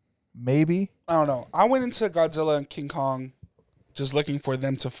don't know. I went into Godzilla and King Kong just looking for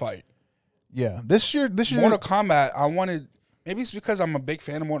them to fight. Yeah, this year, Mortal Kombat, I wanted. Maybe it's because I'm a big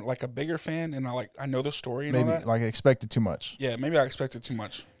fan, more like a bigger fan, and I know the story and maybe all that. like expected too much. Yeah, maybe I expected too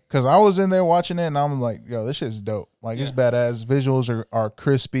much. Because I was in there watching it and I'm like, yo, this shit's dope. Like it's Yeah. badass. Visuals are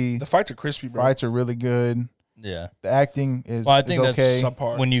crispy. The fights are crispy, bro. Fights are really good. Yeah. The acting is, Well, I is think okay. that's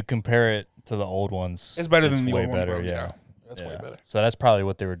Subpar. when you compare it to the old ones. It's better than the way old one, better. bro. Yeah. That's Yeah. way better. So that's probably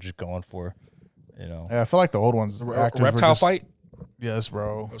what they were just going for. You know. Yeah, I feel like the old ones. The actors were Reptile just- fight Yes,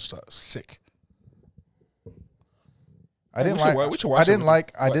 bro. was sick. I didn't we should like. wa- we should watch I it didn't with-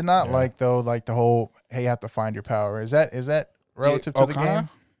 like. I what? did not Yeah. like though. Like the whole, hey, you have to find your power. Is that relative to the Okada? game?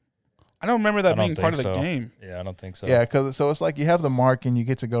 I don't remember that I don't being part of think the so. game. Yeah, I don't think so. Yeah, because so it's like you have the mark and you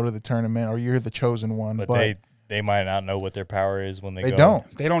get to go to the tournament or you're the chosen one, But but, they might not know what their power is when they they go.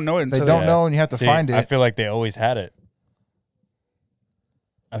 don't. They don't know it They until don't Yeah. know, and you have to See, find it. I feel like they always had it.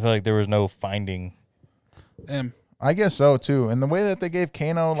 I feel like there was no finding. Damn. I guess so too. And the way that they gave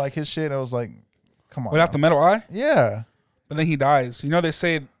Kano like his shit, I was like, come on. Without now. the metal eye, Yeah, but then he dies. You know, they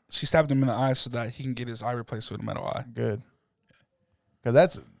say she stabbed him in the eye so that he can get his eye replaced with a metal eye. good.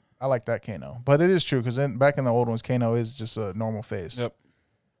 Because I like that Kano, but it is true because back in the old ones, Kano is just a normal face. Yep.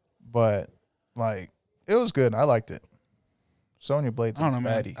 But like, it was good. I liked it. Sonya Blade's I a don't know,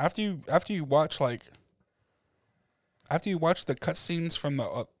 man. baddie. After you watch the cutscenes from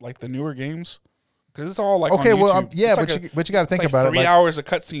the the newer games, because it's all like Okay, on well, YouTube. yeah, It's but you got to think it's about it. 3 Like, hours of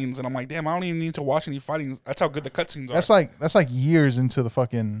cutscenes, and I'm like, damn, I don't even need to watch any fighting. That's how good the cutscenes are. that's like years into the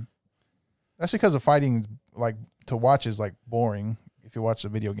fucking. That's because the fighting, like to watch, is like boring if you watch the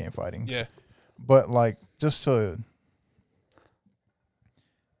video game fighting. Yeah, But like just to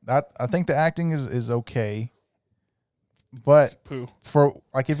that, I think the acting is okay. But poo. for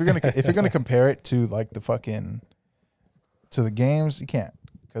like if you're gonna compare it to like the fucking to the games, you can't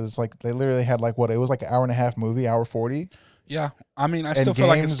because it's like they literally had like what it was like an hour and a half movie, hour 40. Yeah, I mean, I And still feel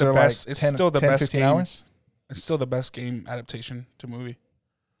like it's games the are best. like It's 10, still the 10, best 15 game. hours. It's still the best game adaptation to movie.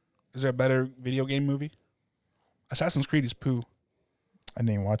 Is there a better video game movie? Assassin's Creed is poo. I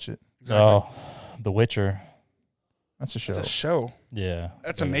didn't even watch it. Exactly. Oh, The Witcher. That's a show. It's a show. Yeah,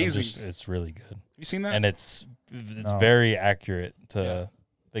 That's It was amazing. just- it's really good, Have you seen that? and it's No. very accurate to Yeah.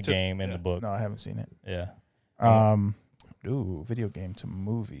 the To- game and yeah. the book. No, I haven't seen it. Yeah. Video game to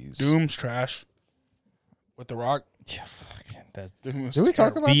movies. Doom's trash. With The Rock. Yeah, fucking that Doom was Did we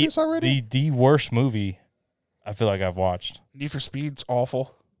talk terrible. about this already? the worst movie I feel like I've watched. Need for Speed's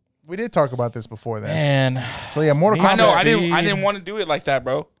awful. We did talk about this before then. Man, So yeah, Mortal Need Kombat. I know. I Speed. didn't want to do it like that,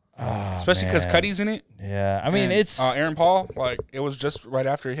 bro. Especially because man. Cuddy's in it. Yeah, I mean and, it's Aaron Paul. Like it was just right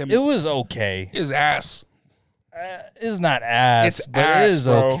after him. it was okay. His ass. It's not ass, It's but ass, it is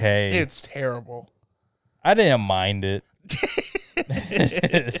bro. okay. It's terrible. I didn't mind it.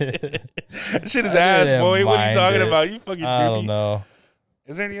 Shit is I ass, didn't boy. What are you mind talking it. about? You fucking I don't doofy. know.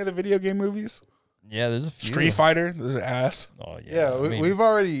 Is there any other video game movies? Yeah, there's a few. Street Fighter. There's an ass. Oh Yeah, I mean, we've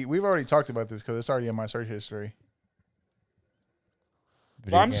already talked about this because it's already in my search history.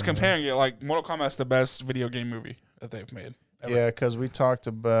 video Well, I'm just game comparing it. Like Mortal Kombat's the best video game movie that they've made. Ever. Yeah, because we talked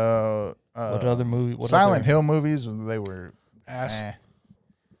about What other movie? What Silent other- Hill movies. They were Ass. eh.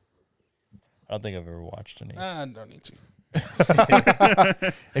 I don't think I've ever watched any. I don't need to.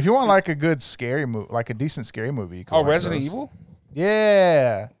 If you want like a good scary movie, like a decent scary movie, you can Oh, watch Resident those. Evil.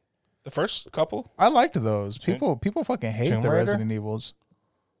 Yeah, The first couple. I liked those. People fucking hate Tomb the Raider? Resident Evils.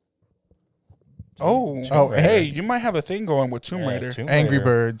 Oh, Oh, Raider. hey, you might have a thing going with Tomb Yeah, Raider. Tomb Angry Raider.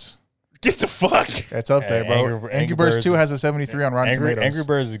 Birds. Get the fuck. That's up there, bro. Angry Angry Birds Birds 2 is- has a 73 on Rotten Tomatoes. Angry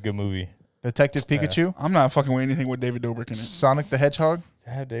Birds is a good movie. Detective Pikachu, I'm not fucking with anything with David Dobrik in it. Sonic the Hedgehog,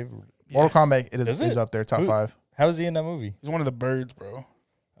 Yeah, David. Mortal Kombat Is is it? up there, top Who- 5. How is he in that movie? He's one of the birds, bro.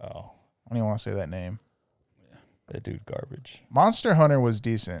 Oh, I don't even want to say that name. that dude garbage. Monster Hunter was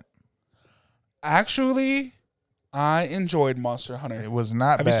decent. Actually, I enjoyed Monster It Hunter. was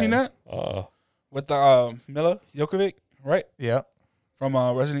not Have bad. you seen that with the Mila Jokovic, right, Yep. from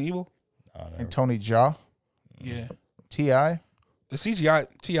Resident Evil? I don't know. And Tony Jaa, Yeah. T.I. The CGI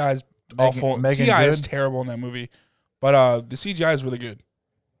Ti is Megan- awful. Megan Ti is Good? terrible in that movie, but the CGI is really good.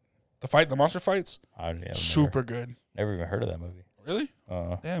 The monster fights, I've super good. Never even heard of that movie. Really?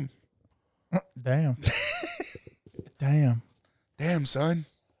 Damn, Damn. Damn. damn, son.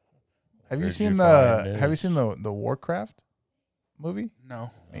 Have you Where'd seen you the find Have you this? seen the Warcraft movie?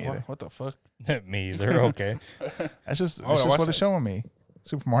 No, Me what, either. what the fuck? Me either. Okay. That's just Oh, that's I just watched what it's that. showing me.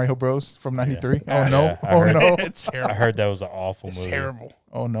 Super Mario Bros. from '93. Yeah. Oh no! Yeah, I Oh heard no! It's I terrible. heard that was an awful It's movie. terrible.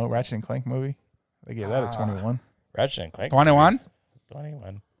 Oh no! Ratchet and Clank movie. They gave that a 21. Ratchet and Clank. 21?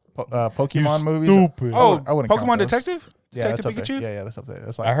 21. Pokemon movies. Stupid. Oh, I wouldn't count Pokemon those. Detective? Yeah, that's up Detective there. Pikachu? Yeah, that's up there.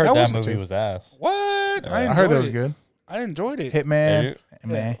 That's like I heard That that, wasn't movie too- was ass. What? I heard it was enjoyed good. I enjoyed it. Hitman,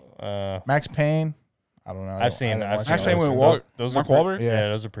 Yeah, man. Max Payne. I don't know. I've seen Max those. Payne with Those Mark are pretty- Wahlberg? Yeah,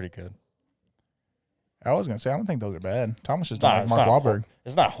 those are pretty good. I was gonna say I don't think those are bad. Thomas just Nah, don't like it's Mark not Wahlberg.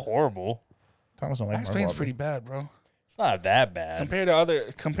 It's not horrible. Thomas don't like Max Mark Payne's Wahlberg. pretty bad, bro. It's not that bad.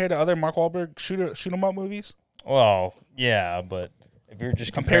 Compared to other Mark Wahlberg shoot 'em up movies. Well, yeah, but if you're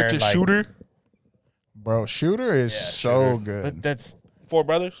just Compared to comparing, like, Shooter, Bro, Shooter is Yeah, so Shooter. good. But that's Four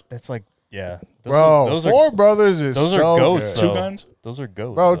Brothers, like those Bro, those Four are Brothers is those so are goats. good. Two though. Guns? Those are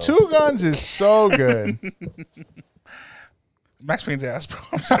goats. Bro, though. Two Guns is so good. Max Payne's ass, bro.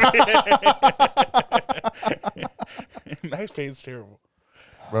 I'm sorry. Max Payne's terrible.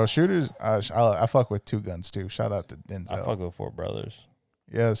 Bro, Shooters, I fuck with Two Guns too. Shout out to Denzel. I fuck with Four Brothers.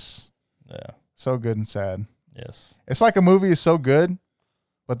 Yes, Yeah. so good and sad. Yes. It's like a movie is so good,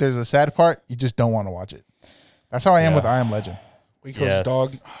 but there's a sad part. You just don't want to watch it. That's how I am Yeah. with I Am Legend. Rico's Yes. dog.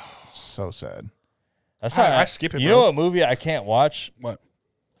 So sad. That's how I skip it, You bro. know what movie I can't watch? What?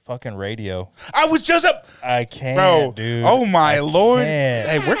 Fucking Radio. I was just up, I can't, bro. dude. Oh my I lord. can't.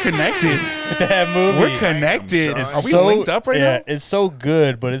 Hey, we're connected. That movie. We're connected. It's Are we so- linked up right yeah, now? it's so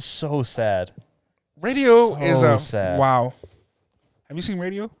good, but it's so sad. Radio is So a sad. wow. Have you seen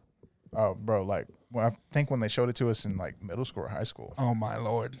Radio? Oh, bro, like I think when they showed it to us in like middle school or high school. Oh my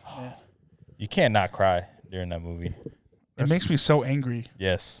lord. You can't not cry during that movie. It makes me so angry.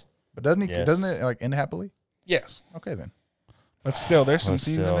 Yes. But doesn't Yes. it like end happily? Yes, Okay then. but still, there's some But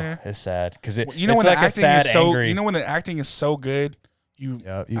scenes in still, there. it's sad because You know it's when like the a acting sad, is so. angry. You know when the acting is so good, you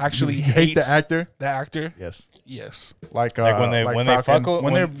Yeah, actually you hate the hates actor. the actor. Yes, Yes, like when they Falcon- fuck with-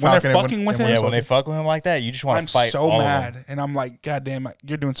 when they're Falcon and fucking with him. yeah, when they fuck with him like that, you just want I'm to fight. so all mad, Of them. and I'm like, God damn,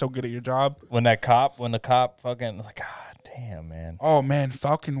 you're doing so good at your job. When the cop fucking like, God damn, man. Oh man,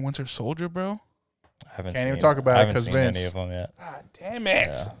 Falcon Winter Soldier, bro. I haven't Can't seen, even talk about I it haven't 'cause seen Vince- any of them yet. God damn it!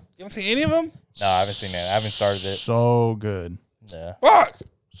 Yeah. You haven't seen any of them? No, I haven't seen it. I haven't started it. So good, Yeah, Fuck.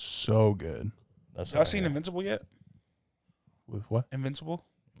 so good. that's Y'all what I seen hear. Invincible yet? With what? Invincible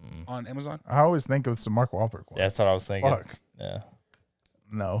on Amazon. I always think of some Mark Wahlberg one. Yeah, that's what I was thinking. Fuck. Yeah,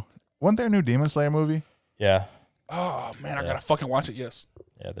 No. Wasn't there a new Demon Slayer movie? yeah, Oh man, I Yeah. gotta fucking watch it. Yes.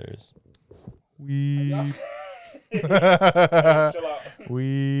 yeah. There is. We. Chill out.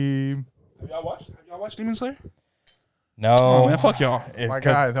 We. Have y'all watched Demon Slayer? No, Oh man, fuck y'all. It My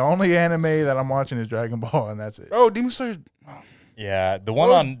could- God, the only anime that I'm watching is Dragon Ball, and that's it. Bro, Demon Slayer. Yeah, the one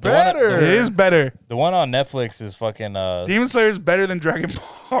was on better. It is better. the one on Netflix is fucking Demon Slayer is better than Dragon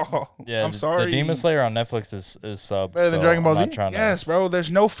Ball. yeah. I'm sorry. The Demon Slayer on Netflix is sub Better than Dragon Ball I'm not Z? trying to- Yes, bro.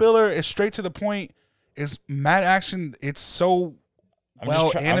 There's no filler. It's straight to the point. It's mad action. It's so I'm well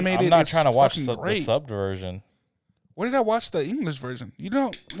just try- animated. I'm not It's trying to watch fucking the great. subbed version. Where did I watch the English version? You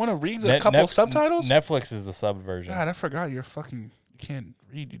don't want to read a couple subtitles? Netflix is the subbed version. God, I forgot you're fucking. You can't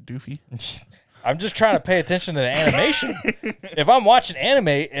read, you doofy. I'm just trying to pay attention to the animation. If I'm watching anime,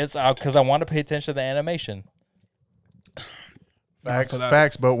 it's because I want to pay attention to the animation. Facts, for that.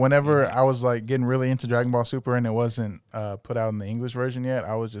 facts. But whenever I was like getting really into Dragon Ball Super and it wasn't put out in the English version yet,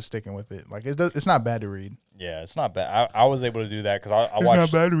 I was just sticking with it. Like it's not bad to read. Yeah, it's not bad. I was able to do that because I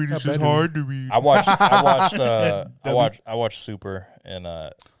watched. bad to read. It's just hard to read. I watched Super and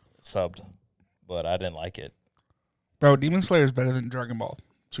subbed, but I didn't like it. Bro, Demon Slayer is better than Dragon Ball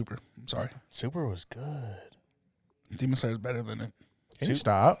Super. I'm sorry. Super was good. Demon Slayer is better than it. Can you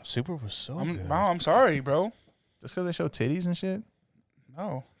stop? Super was so good. I'm sorry, bro. Just because they show titties and shit.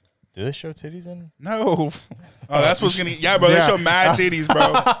 No. Do they show titties in? No. Oh, that's what's gonna. Yeah, bro. They Yeah. show mad titties,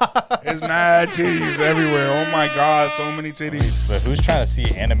 bro. It's mad titties everywhere. Oh my god, so many titties. So who's trying to see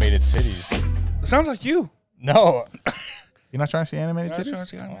animated titties? It sounds like you. No, You're not trying to see animated You're not titties? trying to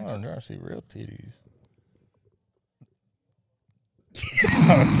see animated I'm trying to see real titties.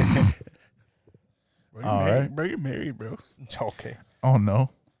 Bro, you're All married, right. bro. You're married, bro. Okay. Oh no.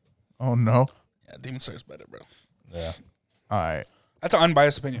 Oh no. Yeah, Demon Slayer's better, bro. Yeah. All right. That's an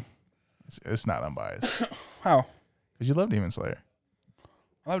unbiased opinion. It's not unbiased. How? Because you love Demon Slayer.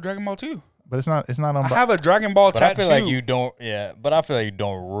 I love Dragon Ball too. But it's not I unbiased. have a Dragon Ball But tattoo. I feel like you don't. Yeah. But I feel like you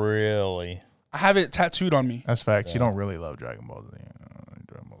don't really. I have it tattooed on me. That's facts. Yeah. You don't really love Dragon Ball Z.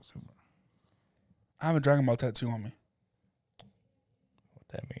 Dragon Ball Super. I have a Dragon Ball tattoo on me. What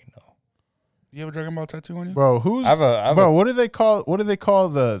that mean? No. You have a Dragon Ball tattoo on you? Bro, who's I have a. bro? What do they call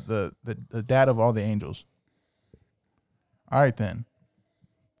the dad of all the angels? All right then.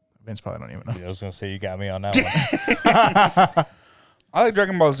 Vince probably don't even know. I was gonna say you got me on that one. I like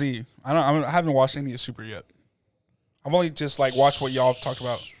Dragon Ball Z. I haven't watched any of Super yet. I've only just like watched what y'all talked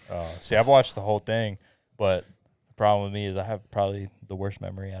about. See, I've watched the whole thing, but the problem with me is I have probably the worst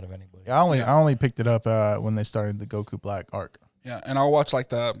memory out of anybody. I only picked it up when they started the Goku Black arc. Yeah, and I'll watch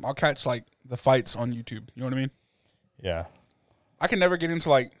I'll catch like the fights on YouTube. You know what I mean? Yeah. I can never get into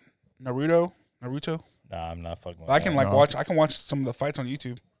like Naruto. Nah, I'm not fucking with But I can that. like I can watch some of the fights on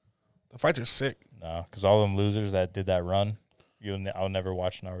YouTube. The fights are sick. No, because all them losers that did that run, I'll never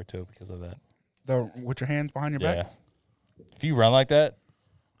watch Naruto because of that. With your hands behind your Yeah. back. If you run like that,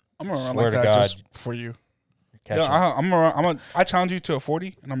 I'm gonna run Swear like to that God. just for you. catch Yeah, it. I challenge you to a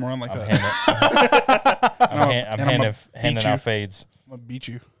 40, and I'm gonna run like I'm, that. I'm and I'ma handing beat you. out fades. I'm gonna beat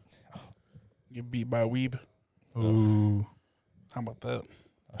you. Get beat by a weeb. Ooh, How about that?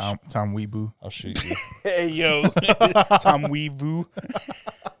 Tom Weebu. I'll shoot you. Hey yo, Tom Weevu.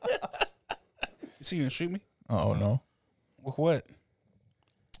 You see you gonna shoot me? Oh no. With what?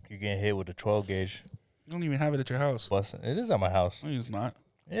 You're getting hit with a 12 gauge. You don't even have it at your house. Busting. It is at my house. No, it's not.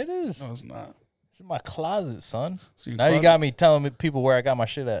 It is. No, it's not. It's in my closet, son. So your Now you closet- got me telling people where I got my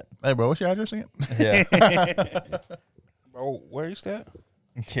shit at. Hey, bro, what's your address again? Yeah. Bro, where you stay at?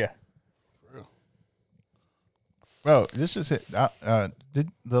 Yeah. Bro, this just hit. Did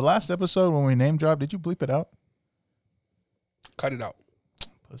the last episode when we name dropped? Did you bleep it out? Cut it out.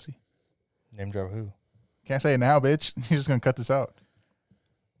 Pussy. Name drop who? Can't say it now, bitch. You're just gonna cut this out.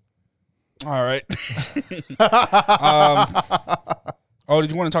 All right. Oh, did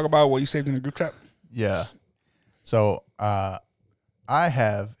you want to talk about what you saved in the group chat? Yeah. So I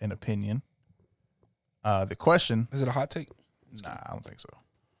have an opinion. The question. Is it a hot take? Nah, I don't think so.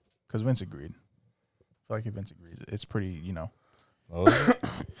 Because Vince agreed. I feel like if Vince agrees, it's pretty. Oh, I don't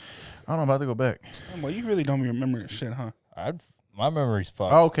know. I'm about to go back. Well, you really don't even remember this shit, huh? my memory's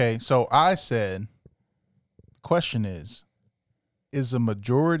fucked. Okay, so I said, the question is the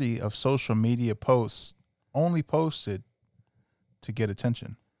majority of social media posts only posted to get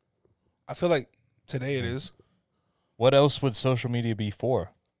attention? I feel like today it is What else would social media be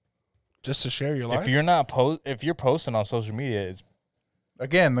for? just to share your life. If you're not if you're posting on social media, it's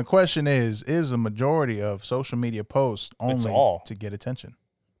Again, the question is the majority of social media posts only all. to get attention?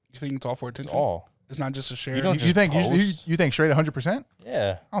 You think it's all for attention? all. It's not just to share. You don't You just think post. you think straight 100%?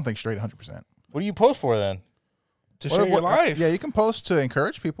 Yeah. I don't think straight 100%. What do you post for then? to share your life. Yeah, you can post to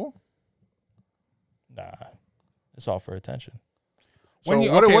encourage people. Nah. It's all for attention. So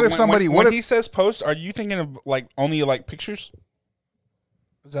what if somebody when he says post, are you thinking of like only like pictures?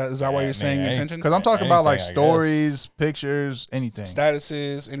 Is that why Yeah, you're saying man, attention? Because I'm talking about like Anything, I stories, pictures, anything.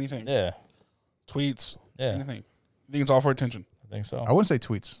 Statuses, anything, Yeah. tweets, Yeah. anything. You think it's all for attention? I think so. I wouldn't say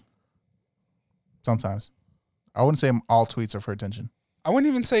tweets. Sometimes. I wouldn't say all tweets are for attention. I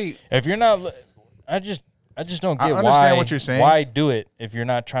wouldn't even say. If you're not, I just don't get I understand why, what you're saying. Why do it if you're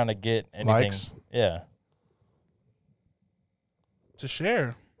not trying to get anything? Likes? Yeah. To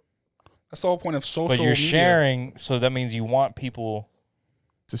share. That's the whole point of social But you're media. sharing, so that means you want people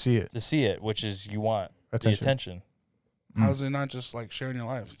To see it. to see it, which is you want Attention. the attention. How's it not just like sharing your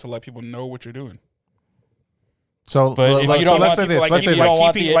life to let people know what you're doing? So, But if you don't let's want say people- this. like, Let's if say you don't this.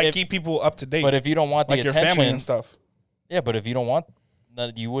 want the- if- keep people up to date. But if you don't want the like your attention, family and stuff. yeah. But if you don't want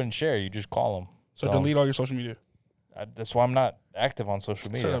that, you wouldn't share. You just call them. So delete all your social media. That's why I'm not active on social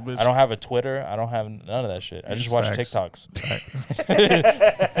Shut media. up, bitch. I don't have a Twitter. I don't have none of that shit. I just watch Facts. TikToks.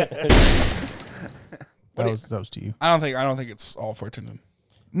 That was to you. I don't think it's all for attention.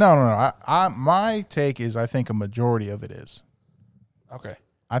 No. I my take is I think a majority of it is. Okay.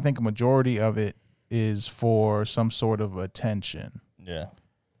 I think a majority of it is for some sort of attention. Yeah.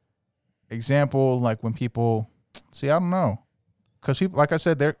 Example, like when people see, I don't know. Because people, like I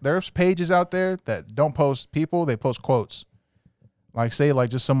said, there's pages out there that don't post people, they post quotes. Like say like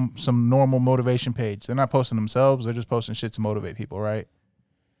just some normal motivation page. They're not posting themselves, they're just posting shit to motivate people, right?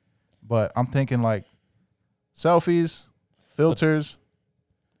 But I'm thinking like selfies, filters,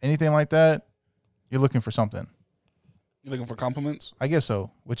 anything like that, you're looking for something. You looking for compliments? I guess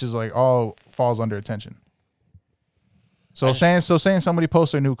so, which is like all falls under attention. So I saying somebody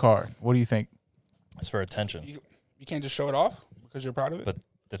posts their new car, what do you think? It's for attention. You can't just show it off because you're proud of it. But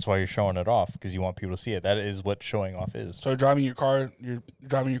that's why you're showing it off, because you want people to see it. That is what showing off is. So you're driving your car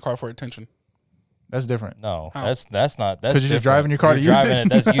for attention. That's different. No, How? that's not. That's 'Cause you're just different. driving your car to You're use driving it.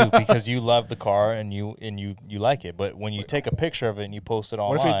 That's you, because you love the car and you like it. But when you take a picture of it and you post it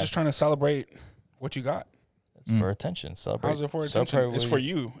What if online, you're just trying to celebrate what you got? it's for attention. Celebrate. How's it for celebrate attention? It's with- for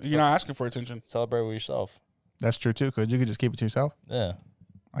you. You're not asking for attention. Celebrate with yourself. That's true too, because you could just keep it to yourself, Yeah,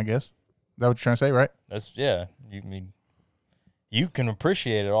 I guess. Is that what you're trying to say, right? that's yeah. You can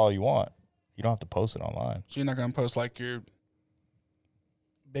appreciate it all you want. You don't have to post it online. So you're not gonna post like your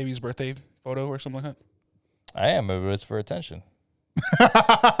baby's birthday photo or something like that. I am, but it's for attention.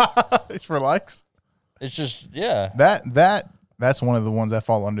 It's for likes. It's just yeah. That's one of the ones that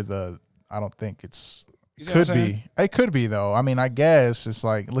fall under the. I don't think it's You see what could I'm saying? be. It could be though. I mean, I guess it's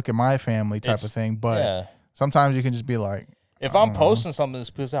like look at my family type It's- of thing. But yeah. sometimes you can just be like, If I'm posting something, it's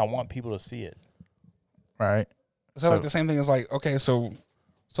because I want people to see it. right? Is that like the same thing as like okay, so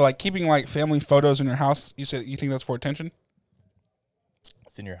like keeping like family photos in your house? You said you think that's for attention?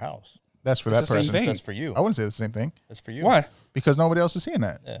 It's in your house. That's for It's that the same person. thing. That's for you. I wouldn't say the same thing That's for you. Why? because nobody else is seeing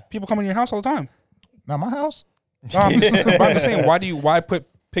that. Yeah. People come in your house all the time. Not my house. No, I'm just saying, why put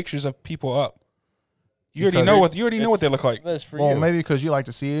pictures of people up? You already Because know what they look like. That's for Well, you. maybe because you like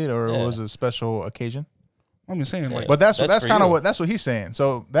to see it, or it Yeah. was a special occasion. I'm just saying, like, But that's That's for kind of you. what he's saying.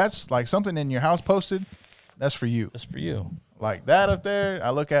 So that's like something in your house posted. That's for you. That's for you. Like that up there,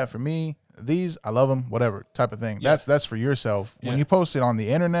 I look at for me. These I love them, whatever type of thing. Yeah. That's for yourself. When Yeah. you post it on the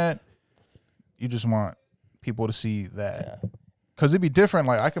internet, you just want people to see that. Cause it'd be different.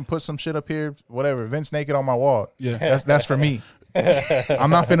 Like I can put some shit up here, whatever. Vince naked on my wall. Yeah. that's for me. I'm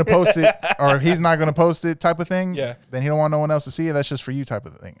not finna post it, or if he's not gonna post it, type of thing. Yeah. Then he don't want no one else to see it. That's just for you, type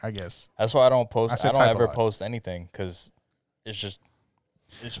of thing. I guess. That's why I don't post. I I, said don't type a ever lot. post anything because it's just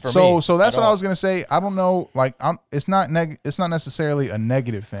it's for me. So that's what I don't- was gonna say. I don't know. Like it's not necessarily a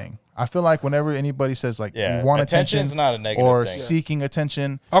negative thing. I feel like whenever anybody says like Yeah, you want attention's attention not a negative or thing. seeking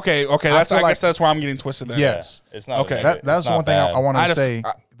attention, okay. That's feel I like- guess that's where I'm getting twisted. Then. yes. It's not Okay. A That, negative. that's It's not one thing I bad. wanted I to just- say.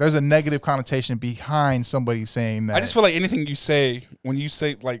 There's a negative connotation behind somebody saying that. I just feel like anything you say when you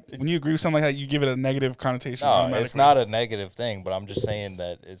agree with something like that, you give it a negative connotation. No, automatically. it's not a negative thing, but I'm just saying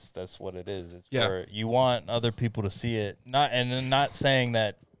that that's what it is. It's Yeah. where you want other people to see it. Not saying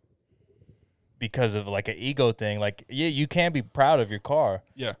that because of like an ego thing. Like yeah, you can be proud of your car.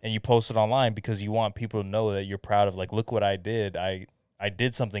 Yeah. And you post it online because you want people to know that you're proud of like, look what I did. I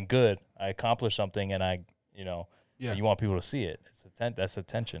did something good. I accomplished something, and Yeah. you want people to see it. That's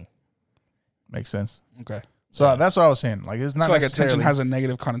attention. makes sense. Okay. So that's what I was saying. Like it's not So like necessarily. attention has a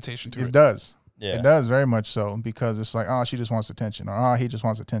negative connotation to it it. does. Yeah. It does very much so because it's like oh she just wants attention or oh he just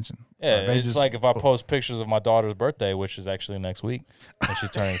wants attention. Yeah, They it's just- like if I post pictures of my daughter's birthday, which is actually next week, and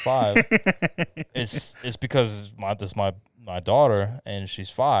she's turning 5. It's because this my daughter, and she's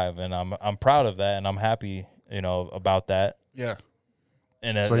 5, and I'm proud of that, and I'm happy, about that, Yeah.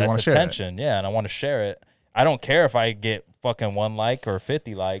 and So you wanna that's share that. attention, yeah, and I want to share it. I don't care if I get fucking 1 like or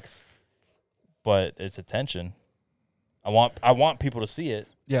 50 likes, but it's attention. I want people to see it.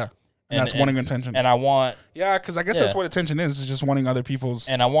 Yeah. And that's wanting attention. And I want Yeah, because I guess that's what attention is just wanting other people's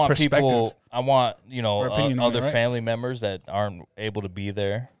and I want perspective. people. I want it, other right? family members that aren't able to be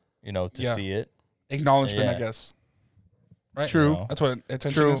there, to see it. Acknowledgement, Yeah. I guess. Right? True. That's what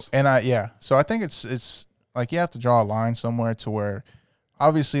attention True. is. And so I think it's like you have to draw a line somewhere to where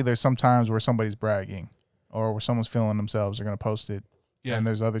obviously there's some times where somebody's bragging or where someone's feeling themselves, they're going to post it. Yeah. And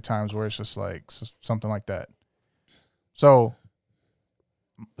there's other times where it's just like something like that. So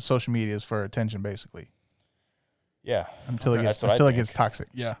social media is for attention basically Yeah. until it That's what I gets think. toxic.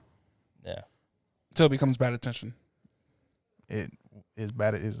 Yeah. Yeah. Until it becomes bad attention. It is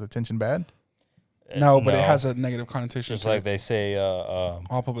bad. Is attention bad? No, but it has a negative connotation. Just to like it. they say,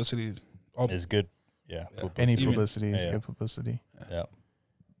 All publicity is good. Yeah. Any Even- publicity is Yeah. good publicity. Yeah.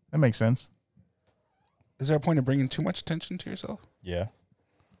 That makes sense. Is there a point of bringing too much attention to yourself? Yeah.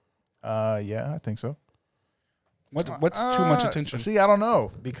 Yeah, I think so. What's too much attention? See, I don't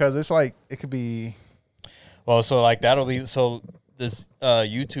know because it's like it could be. Well, so like that'll be this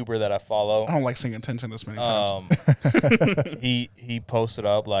YouTuber that I follow. I don't like seeing attention this many times. He posted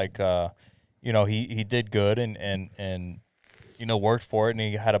up like he did good and worked for it, and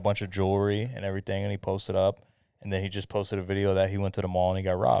he had a bunch of jewelry and everything, and he posted up, and then he just posted a video that he went to the mall and he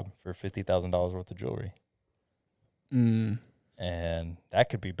got robbed for $50,000 worth of jewelry, and that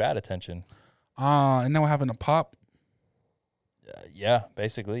could be bad attention. And then what happened to Pop? Yeah,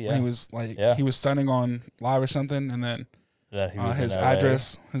 basically, yeah. When he was he was stunning on live or something, and then That he was his in LA.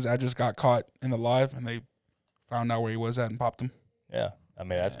 address got caught in the live, and they found out where he was at and popped him. Yeah, I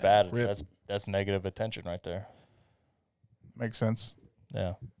mean that's bad. Rip. That's negative attention right there. Makes sense.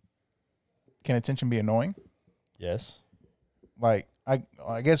 Yeah. Can attention be annoying? Yes. Like I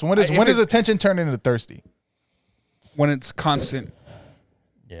guess when does If attention turn into thirsty? When it's constant.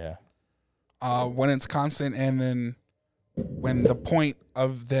 Yeah. When it's constant, and then when the point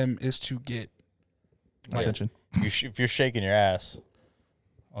of them is to get Attention. If you're shaking your ass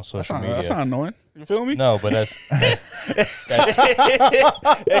on social media, that's not annoying. You feel me? no, but that's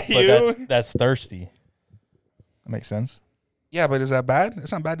thirsty. That makes sense. Yeah, but is that bad?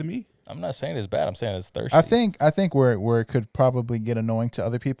 It's not bad to me. I'm not saying it's bad. I'm saying it's thirsty. I think where it could probably get annoying to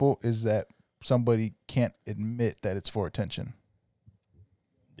other people is that somebody can't admit that it's for attention.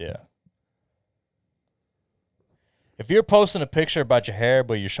 Yeah. If you're posting a picture about your hair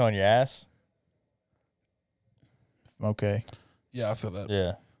but you're showing your ass, Okay. Yeah, I feel that.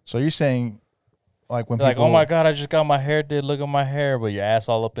 yeah. So you're saying like when You're like, people oh my god, I just got my hair did. Look at my hair, but your ass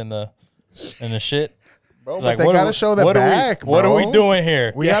all up in the shit. bro, It's but like, they what gotta are- show the what are we- back. What are we bro. doing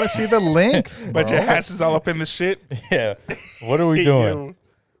here? We gotta see the link. But bro. your ass is all up in the shit. Yeah. What are we doing?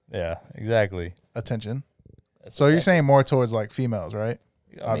 Yeah, exactly. Attention. That's So you're exactly- saying more towards like females, right? I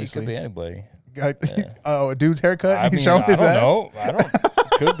mean, it obviously. could be anybody. Oh, a dude's haircut. I He's mean, showing I his don't ass. know. I don't.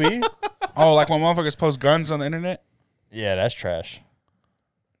 Could be. Oh, like when motherfuckers post guns on the internet? Yeah, that's trash.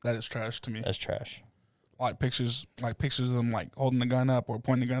 That is trash to me. That's trash. Like pictures of them like holding the gun up or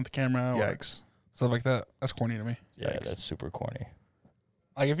pointing the gun at the camera or Yikes. stuff like that. That's corny to me. Yeah, Yikes. that's super corny.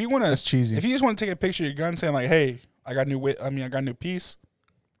 Like if you want That's to, cheesy. if you just want to take a picture of your gun saying like, "Hey, I got a new piece,"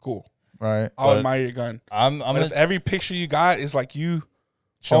 cool. Right. I'll But admire your gun. I'm But gonna, if every picture you got is like you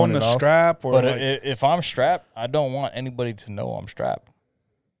Showing holding it the off. strap or but like, if I'm strapped, I don't want anybody to know I'm strapped.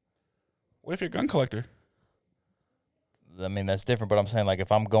 what if you're a gun collector? I mean, that's different. But I'm saying like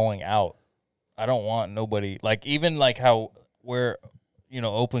if I'm going out, I don't want nobody like even like how we're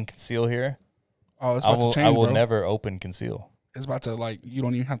open conceal here. Oh, it's I about will to change, bro. never open conceal. It's about to like you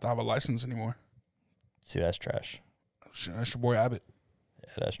don't even have to have a license anymore. See, that's trash. That's your boy Abbott. Yeah,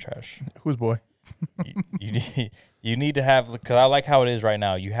 that's trash. Who's boy? You need to have, because I like how it is right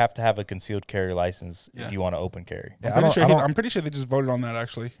now. You have to have a concealed carry license Yeah. if you want to open carry. Yeah, I'm pretty sure they just voted on that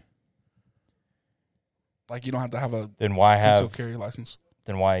actually. Like you don't have to have a Then why concealed have? carry license.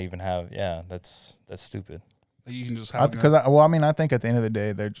 Then why even have? Yeah, that's stupid. Like, you can just have. Because I think at the end of the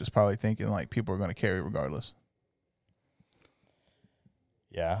day, they're just probably thinking like people are going to carry regardless.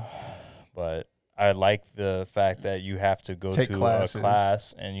 Yeah, but I like the fact that you have to go Take to classes. a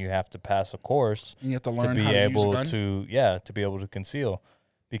class and you have to pass a course you have to to learn be how to use a able gun. to be able to conceal.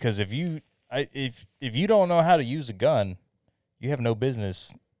 Because if you don't know how to use a gun, you have no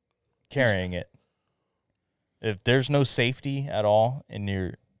business carrying it. If there's no safety at all in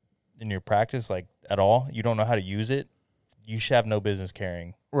your practice, like at all, you don't know how to use it, you should have no business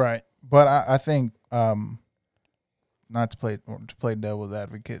carrying. Right. But I think not to play devil's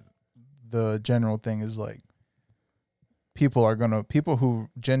advocate, the general thing is like people who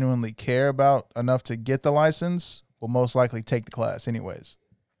genuinely care about enough to get the license will most likely take the class anyways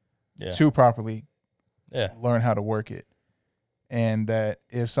Yeah. to properly Yeah. learn how to work it. and that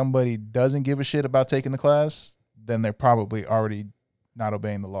if somebody doesn't give a shit about taking the class, then they're probably already not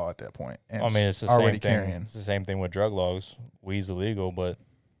obeying the law at that point. And I mean, it's the already same thing. carrying. It's the same thing with drug laws. Weed's illegal, but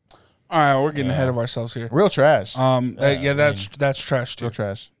All right, we're getting Yeah. ahead of ourselves here. Real trash. That's trash too. Real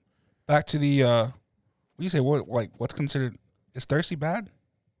trash. Back to the what do you say? What's considered is thirsty bad?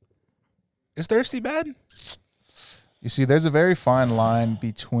 Is thirsty bad? You see, there's a very fine line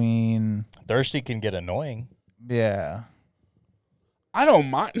between thirsty can get annoying. I don't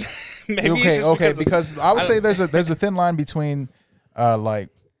mind. Maybe okay, it's just because I would say there's a thin line between like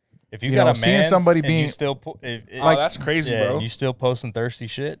If you, You got know, a seeing man somebody and being- you still oh, that's crazy, yeah, bro. you still posting thirsty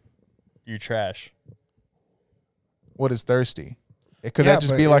shit, you're trash. what is thirsty. Could Yeah, that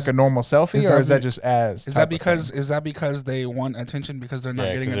just but be like is- a normal selfie, is or that is that be- just as? Is type that of thing? because they want attention because they're not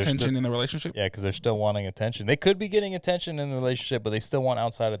Yeah, getting 'cause they're attention still- in the relationship? Yeah, because they're still wanting attention. They could be getting attention in the relationship, but they still want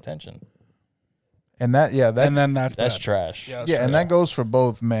outside attention. And that And then that's That's bad. trash. Yeah, that's yeah, and trash. that goes for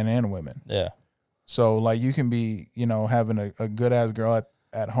both men and women. Yeah. So like you can be, having a good ass girl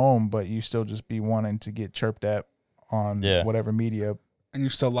at home, but you still just be wanting to get chirped at on Yeah. whatever media and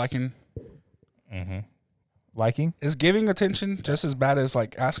you're still liking. Mm-hmm. liking. Is giving attention just as bad as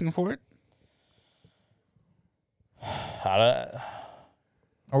like asking for it?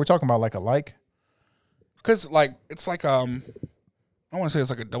 Are we talking about like a like? Because like it's like I don't want to say it's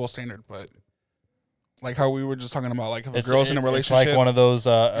like a double standard, but like how we were just talking about, like if a girl's in a relationship It's like one of those.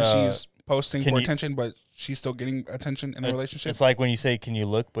 and she's posting can for you- attention, but she's still getting attention in the relationship. It's like when you say, "Can you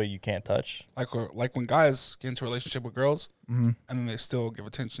look, but you can't touch." Like when guys get into a relationship with girls Mm-hmm. and then they still give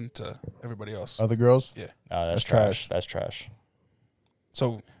attention to everybody else. Other girls? Yeah. No, that's That's trash. trash. That's trash.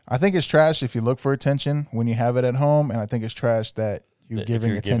 So I think it's trash if you look for attention when you have it at home, and I think it's trash that you're If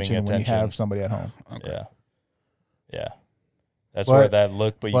giving you're giving attention when you attention. have somebody at home. okay. Yeah. Yeah. That's But- where that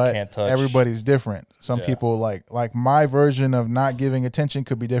look, but you But can't touch. everybody's different. Some Yeah. people like my version of not giving attention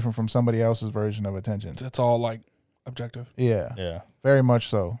could be different from somebody else's version of attention. It's all like objective. Yeah, Yeah. very much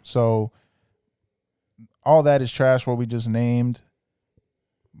so. So all that is trash what we just named.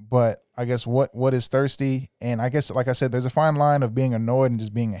 But I guess what is thirsty, and I guess like I said, there's a fine line of being annoyed and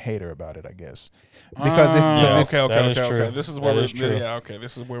just being a hater about it, I guess. Because Yeah, if that is okay. true. This is where That we're is true. yeah, okay.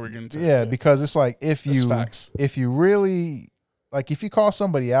 This is where we're getting to. yeah, because it's like That's facts. if you really like if you call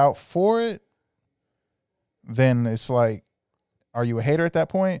somebody out for it, then it's like, are you a hater at that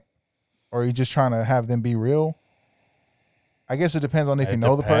point? Or are you just trying to have them be real? I guess it depends on if you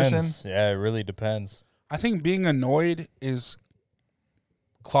know the person. Depends. Yeah, it really depends. I think being annoyed is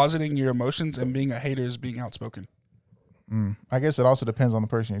closeting your emotions, and being a hater is being outspoken. I guess it also depends on the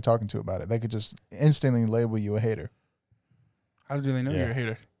person you're talking to about it. They could just instantly label you a hater. How do they know Yeah. you're a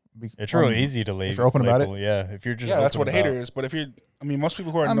hater? It's real easy to label. you're open about label, yeah. If you're just Yeah, that's open what a hater about- is. But if you're, I mean, most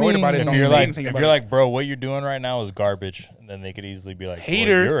people who are I annoyed mean, about it if don't If you're say like, anything if about you're it. like, bro, what you're doing right now is garbage, and then they could easily be like, well,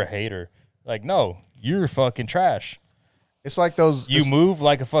 Hater. you're a hater. Like, no, you're fucking trash. It's like those You move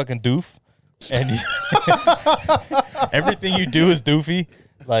like a fucking doof, and everything you do is doofy.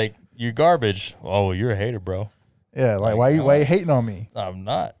 Like, you're garbage. Oh, you're a hater, bro. yeah, like why you hating on me? No, I'm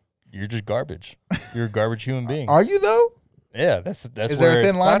not. You're just garbage. You're a garbage human being. Are you though? Yeah, that's Is where there a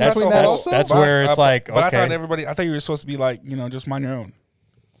thin line that's, between that's, that also? That's But- where it's like, but okay, I thought you were supposed to be like, just mind your own.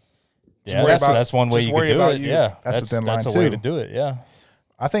 yeah, worry that's, about- that's one way just you could worry do about it. you. Yeah, That's the thin line, That's a way too. to do it. Yeah,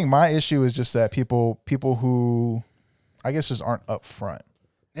 I think my issue is just that people who I guess just aren't upfront.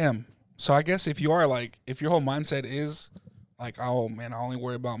 Damn. So I guess if you are like, if your whole mindset is like, oh man, I only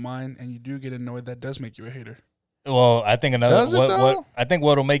worry about mine, and you do get annoyed, that does make you a hater. Well, I think another Does it, what though? I think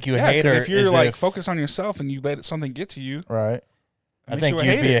what'll make you a Yeah, 'cause hater if you're is like if, focused on yourself and you let something get to you, Right. I think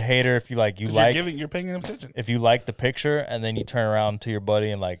you'd be a hater if you like 'Cause you're paying him attention. if you like the picture and then you turn around to your buddy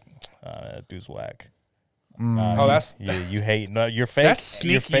and like, that dude's whack. Oh, that's you hate. No, you're fake. That's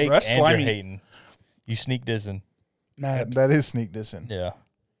You're sneaky, fake bro. That's and slimy. you're hating. You sneak dissing. mad. That is sneak dissing. Yeah.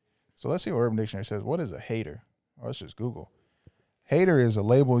 So let's see what Urban Dictionary says. What is a hater? Oh, let's just Google. Hater is a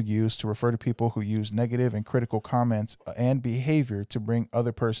label used to refer to people who use negative and critical comments and behavior to bring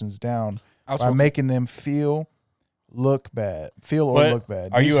other persons down by Outspoken. making them feel or look bad.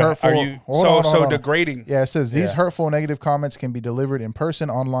 Are These you- hurtful, are you- hold on, hold on. degrading. Yeah, it says these Yeah. hurtful negative comments can be delivered in person,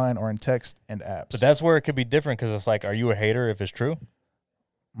 online, or in text and apps. But that's where it could be different because it's like, are you a hater if it's true?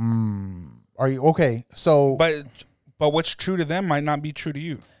 Are you okay? So But what's true to them might not be true to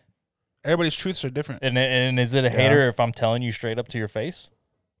you. Everybody's truths are different. And is it a hater if I'm telling you straight up to your face?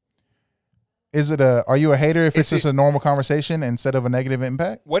 are you a hater if it's Is just a normal conversation instead of a negative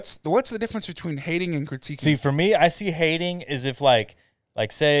impact? What's the difference between hating and critiquing? See, for me, I see hating is if like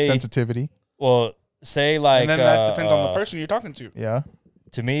say Sensitivity. well, say like and then that depends on the person you're talking to. Yeah.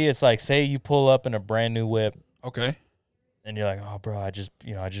 To me, it's like say you pull up in a brand new whip Okay. and you're like, oh, bro, I just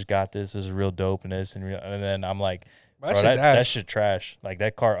got this. This is real dope and this, and then I'm like, That bro, shit's that ass. shit trash. Like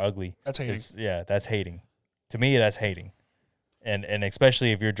that car ugly. That's hating. Yeah, that's hating. To me, that's hating. And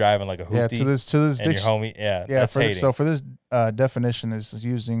especially if you're driving like a hoopty. Yeah, to this and your homie, that's hating. So for this definition is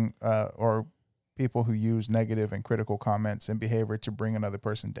using or people who use negative and critical comments and behavior to bring another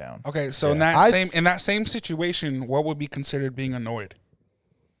person down. Okay, so Yeah. in that same situation, what would be considered being annoyed?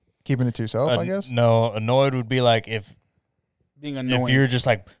 Keeping it to yourself, I guess. No, annoyed would be like if Being annoying. you're just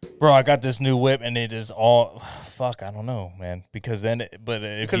like, bro, I got this new whip and it is all fuck. I don't know, man. Because then, it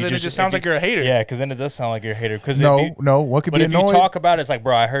just sounds like you're a hater. Yeah, because then it does sound like you're a hater. Because No. What could be if annoyed? you talk about it, it's like,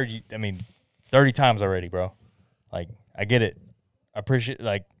 bro, I heard you. I mean, 30 times already, bro. Like, I get it. I appreciate.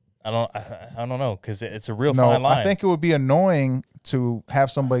 Like, I don't know, because it's a real fine line. I think it would be annoying to have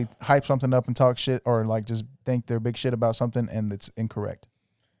somebody hype something up and talk shit, or like just think they're big shit about something and it's incorrect.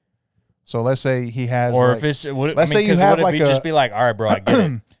 So let's say he has, or like, if it's, would it, let's I mean, say you have would it like be a, just be like, all right, bro, I get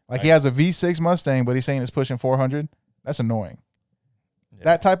it. like he has a V6 Mustang, but he's saying it's pushing 400. That's annoying. Yeah.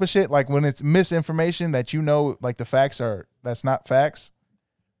 That type of shit, like when it's misinformation that like the facts that's not facts.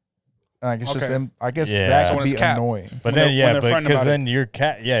 Like it's just Okay. them. I guess Yeah. that So would when be it's cap. annoying. But when then, they're fronting because about then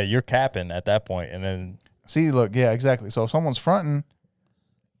you're capping at that point, and then See, look, yeah, exactly. So if someone's fronting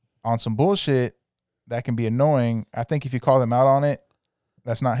on some bullshit, that can be annoying. I think if you call them out on it,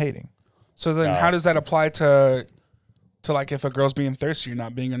 that's not hating. So then, how does that apply to like if a girl's being thirsty, you're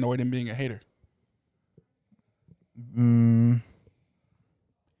not being annoyed and being a hater?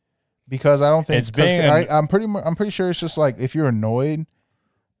 Because I don't think It's being I'm pretty sure it's just like if you're annoyed,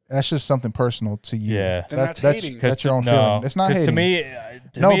 that's just something personal to you. Yeah. Then that's hating. That's your own feeling. It's not hating. To me,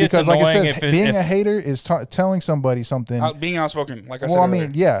 it's it's like it annoying says, if being a hater is telling somebody something. Being outspoken, like I said. Well, I earlier.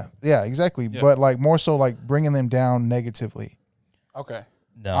 mean, yeah, exactly. Yeah. But like more so, like bringing them down negatively. Okay.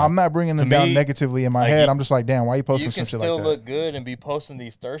 no. I'm not bringing them To down me, negatively in my like, head. you- I'm just like, damn, why you posting You some can shit still like that? look good and be posting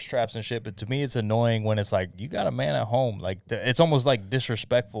these thirst traps and shit, but to me, it's annoying when it's like you got a man at home. Like it's almost like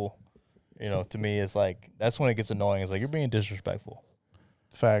disrespectful. You know, to me, it's like that's when it gets annoying. It's like you're being disrespectful.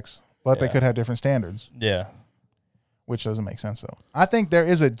 Facts. But they Yeah. could have different standards, Yeah, which doesn't make sense though. I think there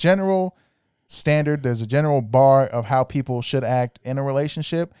is a general standard. There's a general bar of how people should act in a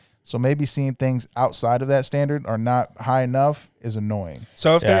relationship. So maybe seeing things outside of that standard or not high enough is annoying.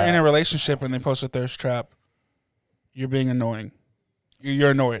 So if they're Yeah. in a relationship and they post a thirst trap, you're being annoying.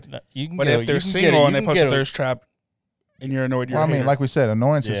 You're annoyed. No, you can But get- if they're you can get single it- and you they can post a get it. thirst trap and you're annoyed, you're Well, I a mean, hater. like we said,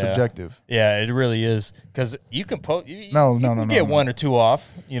 annoyance is Yeah. subjective. Yeah, it really is because you can post. You No, can get one or two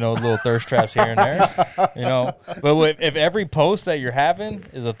off. You know, little thirst traps here and there. You know, but if every post that you're having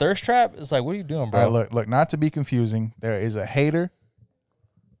is a thirst trap, it's like, what are you doing, bro? All right, look, not to be confusing, there is a hater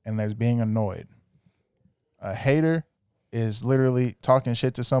and there's being annoyed. A hater is literally talking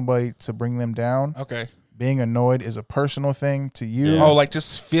shit to somebody to bring them down. Okay. Being annoyed is a personal thing to you. Yeah. Oh, like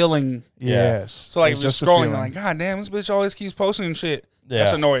just feeling. Yes. So like It's just a scrolling, feeling. like, God damn, this bitch always keeps posting shit. Yeah.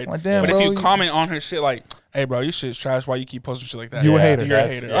 That's annoyed. Like, damn, but bro, if you you- comment on her shit, like, hey, bro, your shit's trash. Why you keep posting shit like that? You a Yeah, hater. You're a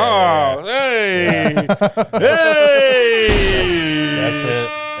that's- hater. yeah, Oh, hey, That's it.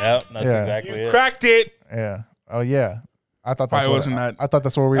 Yep, that's Yeah. exactly You it. cracked it. Yeah. Oh yeah. I thought that's Probably what, wasn't that. I thought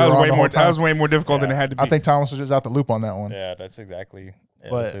that's where we That were was on way the more. whole time. That was way more difficult than it had to be. I think Thomas was just out the loop on that one. Yeah, that's exactly. Yeah,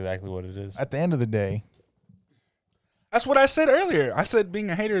 But- that's exactly what it is. At the end of the day, that's what I said earlier. I said being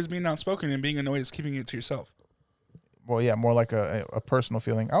a hater is being outspoken, and being annoyed is keeping it to yourself. well, yeah, more like a personal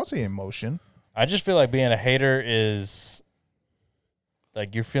feeling. I would say emotion. I just feel like being a hater is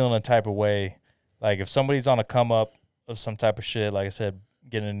like you're feeling a type of way. Like if somebody's on a come up of some type of shit, like I said,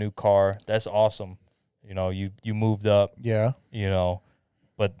 getting a new car, that's awesome. You know, you moved up, Yeah. you know,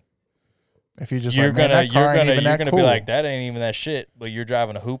 but If you just you're like, man, gonna that car ain't even that be cool. like that ain't even that shit, but you're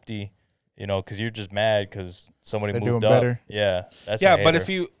driving a hoopty, you know, because you're just mad because somebody They're moved doing up. better. Yeah, that's Yeah, a but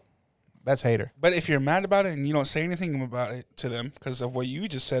hater. That's hater. If you're mad about it and you don't say anything about it to them because of what you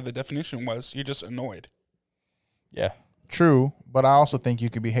just said, the definition was you're just annoyed. yeah, True, but I also think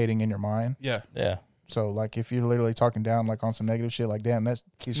you could be hating in your mind. Yeah. yeah, So like if you're literally talking down like on some negative shit, like damn, that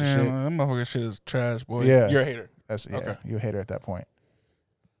piece of Man, shit. that motherfucker shit is trash, boy. Yeah. You're a hater. That's okay. you're a hater at that point.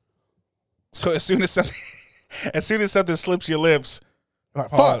 So as soon as something slips your lips, Like,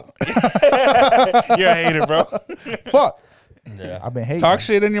 pause. fuck, You're a hater, bro. fuck. yeah. I've been hating. Talk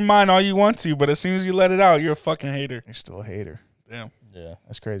shit in your mind all you want to, but as soon as you let it out, you're a fucking hater. You're still a hater. Damn. Yeah.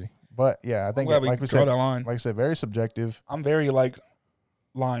 That's crazy. But yeah, I think glad we like we draw said, that line. like I said, very subjective. I'm very like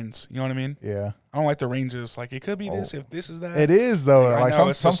lines. You know what I mean? Yeah, I don't like the ranges. Like it could be this if this is that. it is though. I Like know,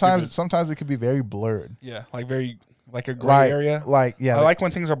 it's so sometimes stupid. sometimes it could be very blurred. Yeah, like very like a gray area. Like, yeah. I like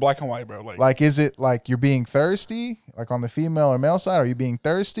when things are black and white, bro. Like, is it like you're being thirsty, like on the female or male side? Are you being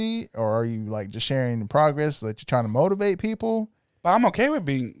thirsty, or are you like just sharing the progress that you're trying to motivate people? but I'm okay with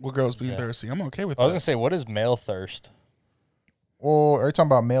girls being thirsty. I'm okay with I was that. gonna say, what is male thirst? Or are you talking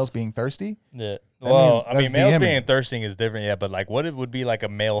about males being thirsty? Yeah. That Well, mean- I that's mean, males DMing. being thirsting is different, yeah. But like, what it would be like a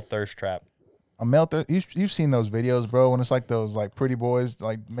male thirst trap? A male, you've seen those videos, bro, when it's like those like pretty boys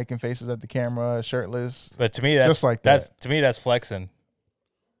like making faces at the camera, shirtless. But to me, that's Just like that's that. to me that's flexing.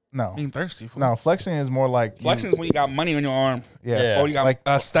 No, Being thirsty. Fool. no, flexing is more like Flexing is when you got money on your arm. Yeah, Or you got like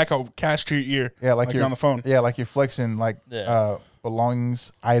a stack of cash to your ear. yeah, like you're you're on the phone. Yeah, like you're flexing like Yeah.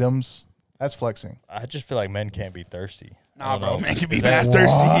 belongings, items. That's flexing. I just feel like men can't be thirsty. I Nah, don't bro, know. man, can be Is that- mad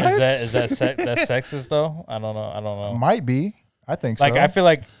thirsty. What? Is that that's sexist though? I don't know. Might be. I think Like so. I feel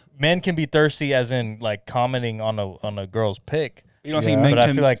like men can be thirsty, as in like commenting on a girl's pic. You don't Yeah. think men But can?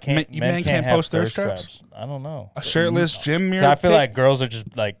 I feel like men men can't have post thirst thirst traps. I don't know. A shirtless gym mirror. I feel pic? like girls are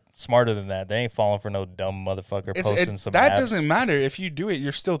just like smarter than that. They ain't falling for no dumb motherfucker posting some. that abs. doesn't matter. If you do it,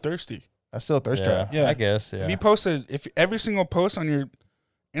 you're still thirsty. That's still a thirst Yeah, trap. Yeah. I guess. Yeah. If you posted, if every single post on your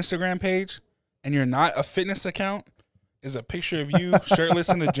Instagram page and you're not a fitness account is a picture of you shirtless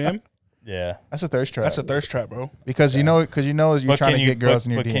in the gym, Yeah. That's a thirst trap. that's a thirst trap, bro. because you know you're trying to get girls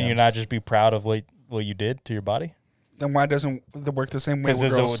in your but DMs. can you not just be proud of what you did to your body? Then why doesn't it work the same way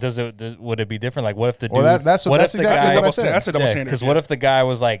with girls? Because would it be different? Like, what if the dude? Well, that's what that's if the exactly guy? what I double, said. that's a double standard. Because what if the guy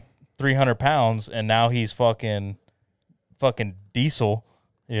was like 300 pounds and now he's fucking diesel,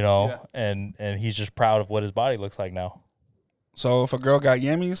 you know, Yeah. and he's just proud of what his body looks like now. So if a girl got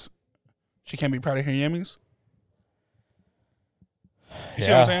yummies, she can't be proud of her yummies. You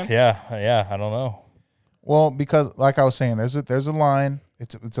see what I'm saying? Yeah. I don't know. Well, because like I was saying, there's a line.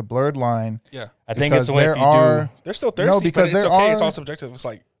 It's a blurred line. Yeah, I think it's Because the way there if you are. do. they're still thirsty, because but it's there okay. It's are- all subjective. It's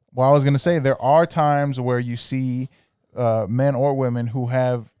like Well, I was gonna say there are times where you see men or women who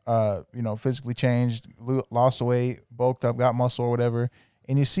have physically changed, lost weight, bulked up, got muscle or whatever,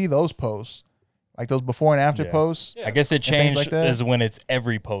 and you see those posts, like those before and after Yeah. posts. I guess it things changed like that. is when it's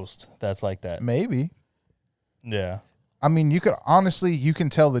every post that's like that. Maybe. Yeah. I mean, you can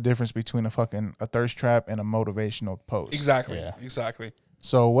tell the difference between a thirst trap and a motivational post. exactly, Yeah. exactly.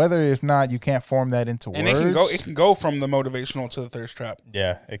 So whether if not, you can't form that into And words. it can go from the motivational to the thirst trap.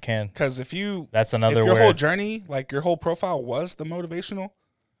 Yeah, it can. Because if you That's another if your where whole journey, like your whole profile was the motivational,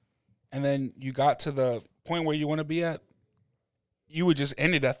 and then you got to the point where you want to be at, you would just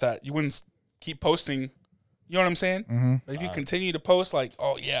end it at that. You wouldn't keep posting. You know what I'm saying? Mm-hmm. But if you continue to post like,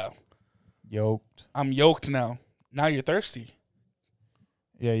 oh yeah, Yoked. I'm yoked now. Now you're thirsty.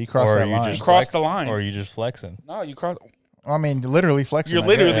 Yeah, you cross or that you line. just Cross flex- the line. or you just flexing. No, you cross. I mean, literally flexing. You're I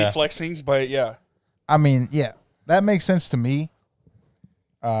guess. literally Yeah. flexing, but yeah. I mean, yeah, that makes sense to me.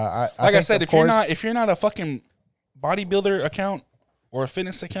 I Like I think, said, of if you're course- not a fucking bodybuilder account or a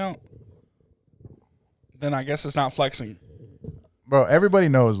fitness account, then I guess it's not flexing. bro, everybody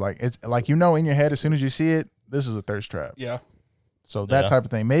knows. Like it's like in your head as soon as you see it, this is a thirst trap. Yeah. So that Yeah. type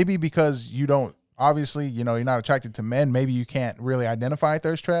of thing. Maybe because you don't obviously, you're not attracted to men. Maybe you can't really identify a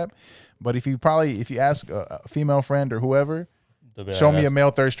thirst trap. But if you ask a female friend or whoever, They'll be like, show me a "That's- male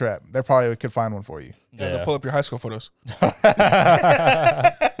thirst trap, they probably could find one for you. Yeah, Yeah. they'll pull up your high school photos.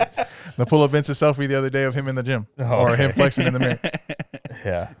 They pull up Vince's selfie the other day of him in the gym or him flexing in the mirror.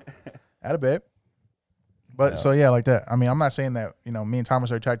 Yeah. At a babe. But so yeah, like that. I mean, I'm not saying that me and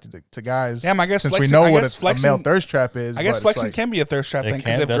Thomas are attracted to guys. Damn, I guess since flexing- we know I what guess a flexing- male thirst trap is. I guess but it's flexing like- can be a thirst trap It thing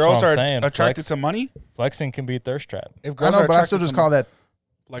because can. if That's girls what I'm are saying. attracted Flex- to money, Flexing can be a thirst trap. if I girls know, are but I still attracted just to call that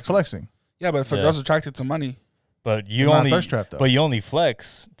flexing. flexing. Yeah, but if a Yeah. girl's attracted to money, But you Not a only thirst trap, though. but you only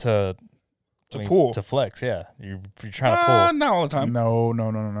flex to pull. to flex. Yeah, you're trying to pull. not all the time. No.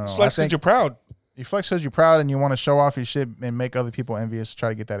 Flex I because think you're proud. you flex because you're proud and you want to show off your shit and make other people envious to try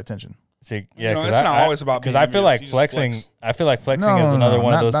to get that attention. See, yeah, No, 'cause it's not always about because being I feel envious. like You just flexing. flex. I feel like flexing No, is no, another no,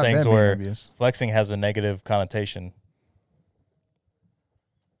 one not- of those not things them being where envious. flexing has a negative connotation.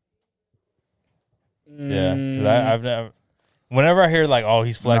 Yeah, because I've never. Whenever I hear like, "Oh,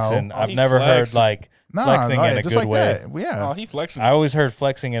 he's flexing," No. Oh, I've he never flexed. heard like flexing in a just good like way. that. Yeah, Oh, he flexing. I always heard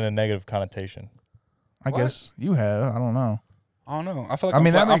flexing in a negative connotation. I What? guess you have. I don't know. I don't know. I feel like I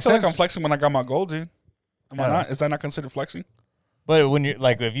mean, that I makes feel like I'm sense. flexing when I got my gold, dude. Am I Yeah. not? Is that not considered flexing? But when you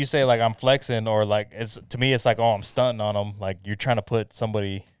like, if you say like I'm flexing, or like it's to me, it's like, oh, I'm stunting on them. Like you're trying to put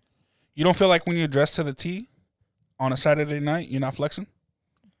somebody. You don't feel like when you dress to the T on a Saturday night, you're not flexing?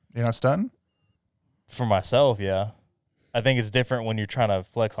 You're not stunting. For myself, yeah. I think it's different when you're trying to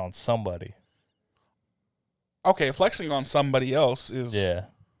flex on somebody. Okay, flexing on somebody else is Yeah.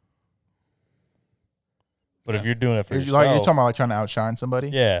 But if you're doing it for You're yourself, talking about like trying to outshine somebody.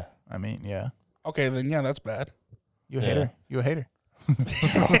 yeah, I mean, yeah. okay. Then yeah, that's bad. You a Yeah. hater? You a hater?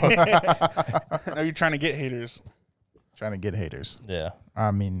 Now you're trying to get haters. Trying to get haters. Yeah,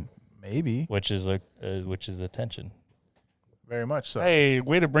 I mean, maybe. which is attention. Very much so. Hey,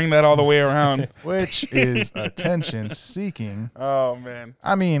 way to bring that all the way around. Which is attention seeking. Oh man.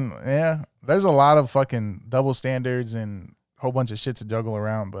 I mean, yeah, there's a lot of fucking double standards and a whole bunch of shit to juggle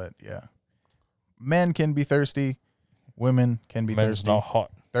around, but yeah. Men can be thirsty. Women can be Men's thirsty. not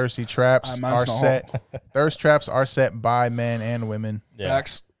hot. Thirsty traps Mine's are not set. Thirst traps are set by men and women. Yeah,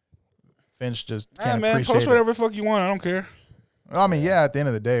 Facts. Finch just Hey can't man, appreciate post it. whatever the fuck you want. I don't care. I mean, yeah, at the end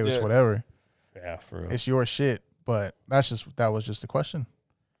of the day, it's Yeah. whatever. yeah, for real. It's your shit. But that was just a question.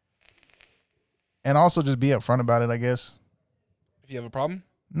 And also just be upfront about it, I guess. If you have a problem,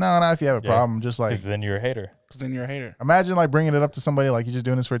 No, not if you have a Yeah. problem. Just like Because then you're a hater. because then you're a hater. imagine like bringing it up to somebody like you're just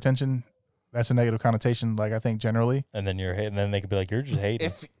doing this for attention. That's a negative connotation. Like I think generally, And then you're a hater. And then they could be like, you're just hating.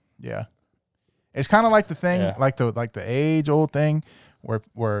 If yeah. It's kind of like the thing, Yeah. like the age old thing,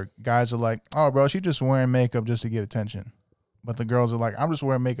 where guys are like, "Oh, bro, she just wearing makeup just to get attention," but the girls are like, "I'm just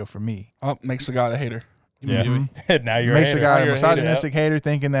wearing makeup for me." makes the guy a hater. Yeah. Immediately. Now you're Makes a the hater. guy Now a you're a hater, misogynistic hater,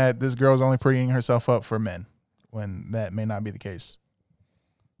 thinking that this girl's only prettying herself up for men, when that may not be the case,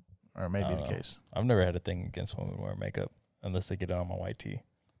 or may be the case. I've never had a thing against women wearing makeup unless they get it on my white tee.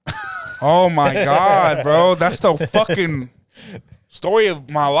 Oh my god, bro, that's the fucking story of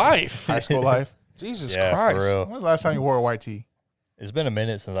my life. High school life. Jesus Yeah, Christ. for real. When was the last time you wore a white tee? It's been a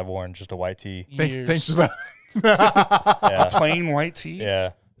minute since I've worn just a white tee. Years. Thanks about. Yeah. Plain white tee.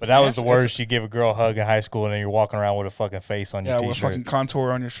 Yeah. But that was the It's- worst. You give a girl a hug in high school and then you're walking around with a fucking face on your Yeah, with t-shirt. fucking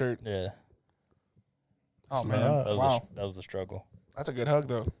contour on your shirt. Yeah. Oh Smell man, up. That was the struggle. that's a good hug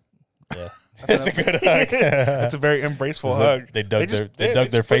though. Yeah. That's It's a good hug. That's a very embraceful They- hug. they dug just- they dug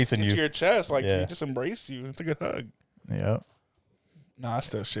their just put face in into you. your chest, like Yeah. he just embraced you. It's a good hug. Yeah. Nah, I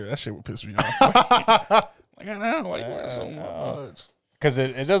still shit. That shit would piss me off. Like I know, why you wear so much? Because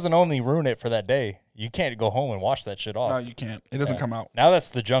it doesn't only ruin it for that day. You can't go home and wash that shit off. No, you can't. It doesn't come out. Now that's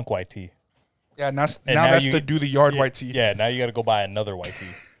the junk white tee. Yeah, now, And now now that's you- the do the yard white tee. Yeah, now you got to go buy another white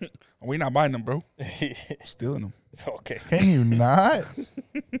tee. We not buying them, bro. Stealing them. Okay. Can you not?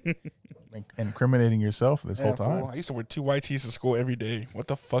 Incriminating yourself this whole Yeah, time. fool. I used to wear 2 white tees to school every day. What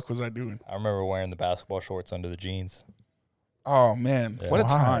the fuck was I doing? I remember wearing the basketball shorts under the jeans. Oh man, what a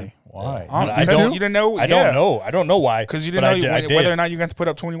time! Why? I You don't- didn't know. I don't know. I don't know why. because you didn't but know I did- I did. whether or not you got to put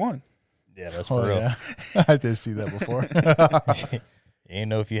up 21. Yeah, that's for Oh, real. yeah. I did see that before. You didn't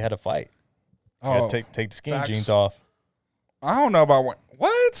know if you had a fight. You Oh, gotta take the skinny facts. jeans off. I don't know about what.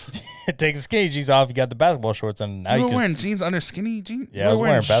 Take the skinny jeans off. You got the basketball shorts, and now You you were can. wearing jeans under skinny jeans. Yeah, I was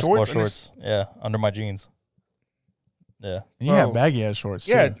wearing basketball under- shorts. Yeah, under my jeans. Yeah, And you have Bro. baggy ass shorts.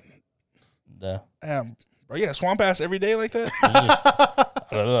 Yeah, Too. yeah. bro. Yeah, swamp ass every day like that.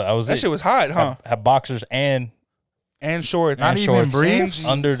 I don't know. That was That it. shit was hot, huh? Had boxers and And shorts. Not and even shorts briefs?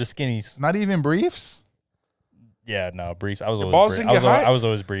 under the skinnies. Not even briefs. Yeah, no briefs. I was always balls briefs. didn't get hot? I was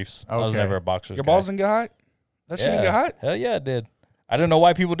always briefs. I was Okay. never a boxers. Your guy. balls didn't get hot. That shit didn't get hot. Hell yeah, it did. I don't know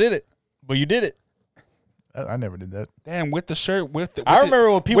why people did it, but you did it. I never did that. Damn, with the shirt, with the. I with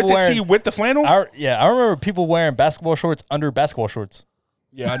remember when people with the wearing. tee, with the flannel. I remember people wearing basketball shorts under basketball shorts.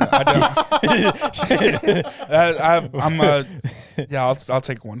 Yeah, yeah, I'll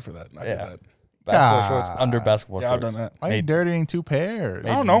take one for that. I did Yeah. that. Basketball shorts God. under basketball Yeah, I've shorts. done that. Why are you Made- dirtying 2 pairs? I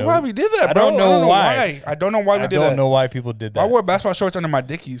don't know no- why we did that, I bro. don't know why. I don't know why we I did don't that. know why people did that. I wore basketball shorts under my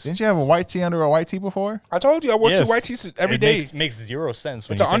Dickies. Didn't you have a white tee under a white tee before? I told you I wore Yes. 2 white tees every It day. Makes zero sense.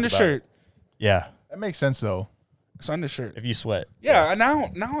 When It's you an think about undershirt. it. Yeah, That makes sense though. It's undershirt. if you sweat. Yeah, and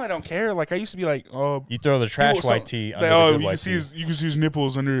now I don't care. Like I used to be like, oh, You throw the trash people- white some- tee like, under the oh, good you can white see tee. you can see his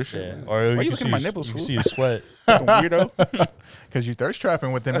nipples under his shirt. Yeah. Why Or you you looking can at my see nipples, You can fool? see his sweat. Fucking weirdo. Because you thirst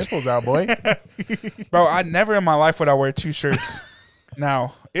trapping with the nipples out, boy. Bro, I never in my life would I wear 2 shirts.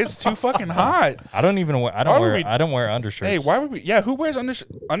 Now it's too fucking hot. I don't even wear. I Why don't would wear. we- I don't wear undershirts. Hey, why would we? Yeah, who wears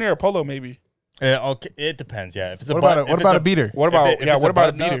under a polo? Maybe. Yeah, okay, it depends. Yeah, if it's What a about button- what if about it's a beater? What about if yeah? it's What about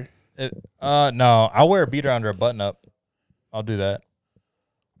a button-up, beater? No, I'll wear a beater under a button up. I'll do that.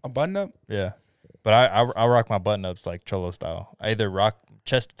 A button up? Yeah, but I rock my button ups like cholo style. I either rock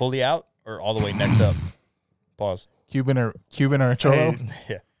chest fully out or all the way necked up. Pause. Cuban or cholo? Hey,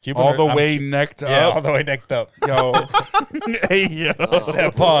 Yeah, Cuban all or- the I'm- way necked Yeah, all up. the way necked up. Yo, hey yo,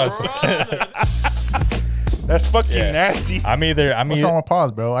 Said pause. that's fucking Yeah. nasty. I'm either What's wrong with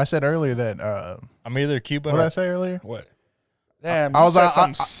pause, bro? I said earlier that I'm either Cuban what did I or say earlier? What? Damn, I I was was like,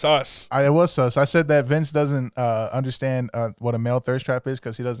 something sus. It was sus. I said that Vince doesn't understand what a male thirst trap is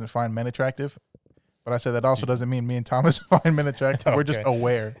because he doesn't find men attractive. But I said that also doesn't mean me and Thomas find men attractive. We're just Okay.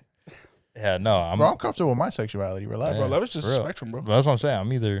 aware. yeah. No, I'm. Bro, I'm comfortable with my sexuality. Relax. Bro, love is just for a real. spectrum, bro. That's what I'm saying.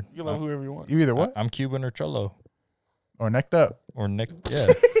 I'm either. You love whoever you want. You either what? I'm Cuban or cholo. Or necked up. or neck. Yeah,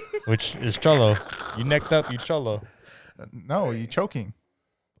 which is cholo. You necked up, you cholo. No, you choking.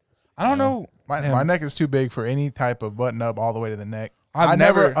 I don't know. My neck is too big for any type of button up all the way to the neck. I've I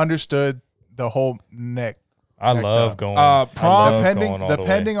never never- understood the whole neck. I Necked love up. going. Prom- I love Depending going all the way.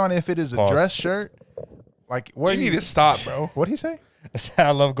 depending on if it is a Pause. dress shirt, like what You need to stop, bro. What'd he say?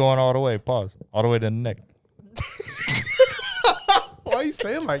 I love going all the way. Pause. All the way to the neck. Why you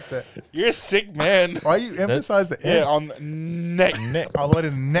saying like that? You're a sick man. Why you emphasize the Yeah, end on the neck. Neck. all the way to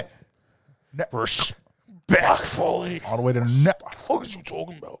the neck? Respectfully. All the way to the neck. What the fuck is you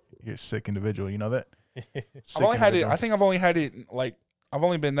talking about? You're a sick individual. You know that? I've only had it. I think I've only had it like I've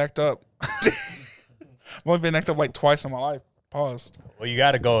only been necked up. I've only been necked up like twice in my life. Pause. Well, you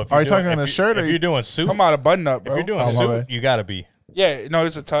got to go. If Are you're you talking doing- on if the you- shirt or If you- you're doing suit, Come out a button up, bro. if you're doing Oh, my suit, bad. you got to be. Yeah, no,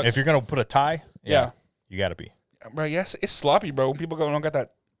 it's a tux. If you're gonna put a tie, Yeah. you got to be. bro, yes, it's sloppy, bro. When people don't got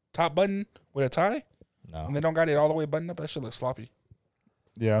that top button with a tie, and No, they don't got it all the way buttoned up, that shit looks sloppy.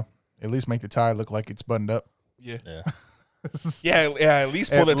 Yeah. At least make the tie look like it's buttoned up. Yeah, yeah. yeah. At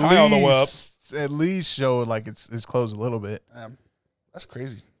least pull the tie all the way up. At least show it like it's closed a little bit. That's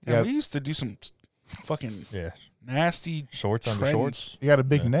crazy. Damn, Yeah. we used to do some fucking Yeah. nasty Shorts under trends. shorts. You got a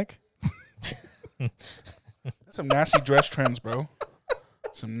big Yeah. neck? Some nasty dress trends, bro.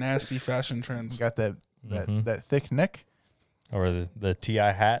 Some nasty fashion trends. You got that Mhm. that thick neck? Or the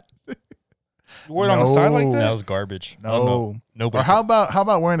TI hat. You wear it on the side like No. That that? was garbage. No. Oh, no. Nobody. Or how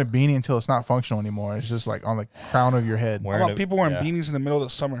about wearing a beanie until it's not functional anymore? It's just like on the crown of your head. How wearing about people wearing yeah. beanies in the middle of the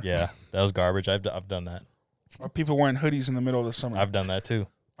summer? Yeah, that was garbage. I've done that. Or people wearing hoodies in the middle of the summer? I've done that too.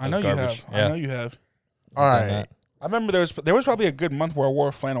 I know That's you garbage. have. Yeah. I know you have. All I've done right. that. I remember there was probably a good month where I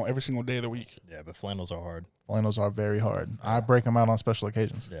wore flannel every single day of the week. Yeah, but flannels are hard. Flannels are very hard. I break them out on special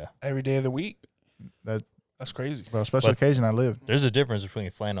occasions. Yeah. Every day of the week? That's crazy. Bro, special But- occasion I live. There's a difference between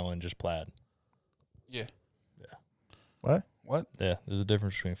flannel and just plaid. Yeah. What? What? Yeah, there's a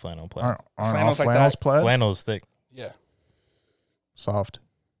difference between flannel and plaid. Aren't all Flannels like flannels that? plaid? Flannel is thick. Yeah. Soft.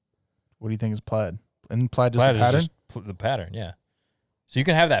 What do you think is plaid? Isn't plaid just Plaid a pattern? is just the pattern, yeah. So you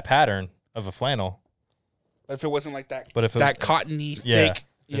can have that pattern of a flannel, But if it wasn't like that, but if that it, cottony, yeah, thick,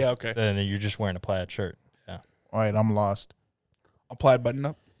 yeah, okay. then you're just wearing a plaid shirt. Yeah. All right, I'm lost. A plaid button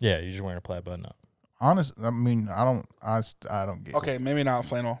up. Yeah, you're just wearing a plaid button up. Honest, I mean, I don't get it. Okay, maybe not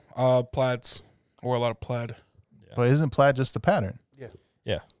flannel. Plaids. I wear a lot of plaid. But isn't plaid just the pattern? Yeah.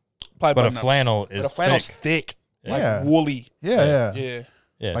 Plaid But a button ups. flannel But is a flannel's thick. thick. Like Yeah. woolly. Yeah, yeah. Yeah.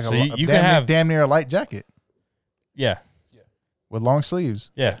 Yeah. Like so a, you a can damn, have damn near a light jacket yeah. with long sleeves.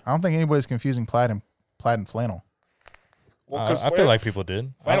 Yeah. I don't think anybody's confusing plaid and flannel. Well, because I feel like people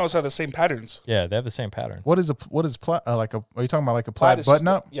did. flannels have the same patterns. Yeah, they have the same pattern. What is plaid like a? Are you talking about like a Plaid plaid is just button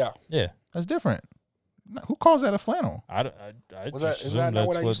up? Yeah. Yeah. That's different. No, who calls that a flannel? I Was just that is assume that not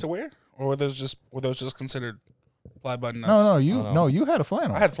what that's I used to wear, or were those just considered plaid button ups? No, don't know. you had a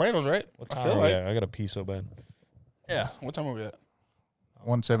flannel. I had flannels, right? What I time feel are we like. at? I got to pee so bad. Yeah. What time are we at?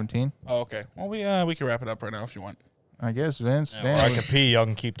 117. Oh, okay. Well, we can wrap it up right now if you want. I guess Vince. Yeah, or I damn, can pee. Y'all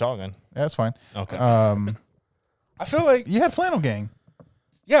can keep talking. that's fine. Okay. I feel like You had flannel gang.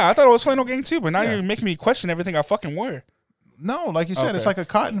 yeah, I thought it was flannel gang too, but now Yeah. you're making me question everything I fucking wear. No, like you said, it's Okay. like a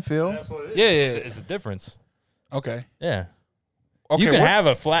cotton feel. Yeah, It's a difference. Okay. Yeah. Okay. You can what- have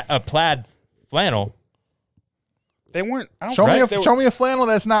a plaid flannel. They weren't. I don't Show think me they a were- show me a flannel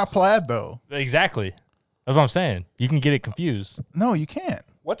that's not plaid though. Exactly. That's what I'm saying. You can get it confused. No, you can't.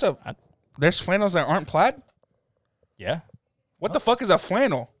 What's a? There's flannels that aren't plaid. Yeah. What the fuck is a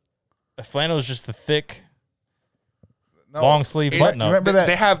flannel? A flannel is just the thick, No. long sleeve It- button up. remember that?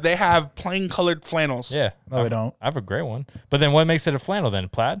 They have plain colored flannels. Yeah. No, they don't. I have a gray one. But then what makes it a flannel then?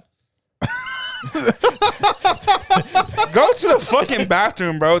 Plaid? Go to the fucking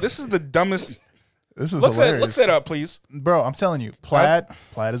bathroom, bro. This is the dumbest. This is Look hilarious. that up, please. Bro, I'm telling you, plaid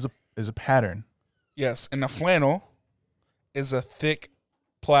is a pattern. Yes, and a flannel is a thick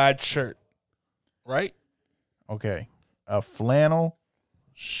plaid shirt, right? Okay. A flannel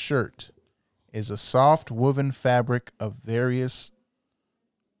shirt is a soft woven fabric of various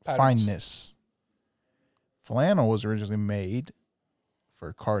Patterns. fineness. Flannel was originally made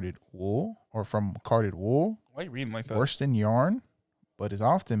for carded wool or from carded wool, Why are you reading like that? worsted yarn, but is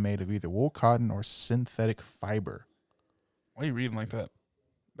often made of either wool, cotton, or synthetic fiber. Why are you reading like that?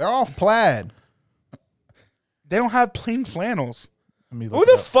 They're all plaid. They don't have plain flannels. Let me Who look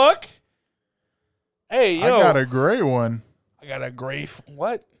the it up. fuck? Hey, yo. I got a gray one. gray.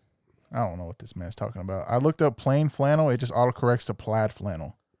 What? I don't know what this man's talking about. I looked up plain flannel. It just autocorrects to plaid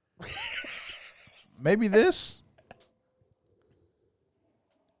flannel. Maybe this?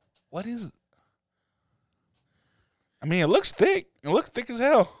 What is? I mean, it looks thick. It looks thick as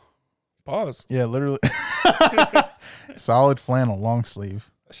hell. Pause. Yeah, literally. Solid flannel, long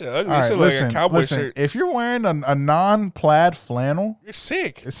sleeve. That shit ugly. All That right, shit listen, like a cowboy listen. shirt. If you're wearing a non-plaid flannel, You're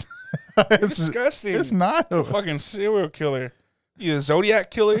sick. it's You're disgusting. It's not a fucking serial killer. You a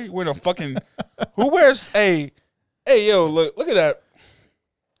Zodiac killer? You wearing a fucking who wears hey yo, look at that.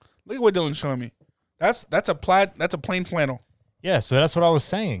 Look at what Dylan's showing me. That's a plain flannel. Yeah, so that's what I was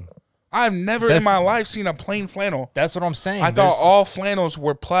saying. I've never in my life seen a plain flannel. That's what I'm saying. I thought all flannels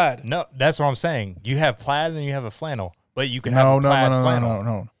were plaid. No, that's what I'm saying. You have plaid and then you have a flannel, but you can have a plaid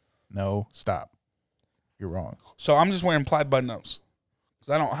flannel. No, stop. You're wrong. So I'm just wearing plaid button-ups.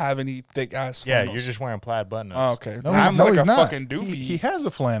 Because I don't have any thick ass Yeah, flannels. you're just wearing plaid button-ups. Oh, okay. No, I'm he's like a not. fucking doofy. He has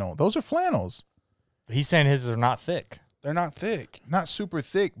a flannel. Those are flannels. He's saying his are not thick. They're not thick. Not super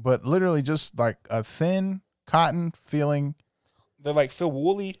thick, but literally just like a thin cotton feeling. They're like feel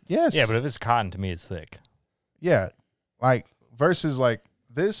woolly. Yes. Yeah, but if it's cotton, to me, it's thick. Yeah. Like versus like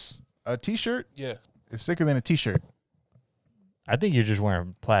this, a t-shirt Yeah. is thicker than a t-shirt. I think you're just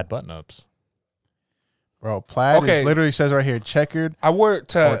wearing plaid button-ups. Bro, plaid Okay. is literally says right here, checkered I wore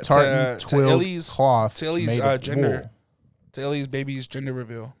it or to tartan twilled Ellie's cloth to Ellie's, made of gender. wool. to Ellie's baby's gender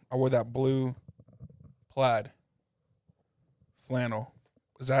reveal. I wore that blue plaid flannel.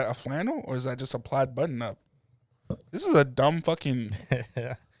 Is that a flannel or is that just a plaid button up? This is a dumb fucking.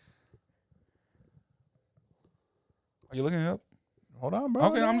 Are you looking it up? Hold on, bro.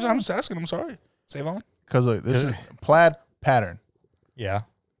 Okay, I'm just asking. I'm sorry. Save on. Because this is plaid pattern. Yeah.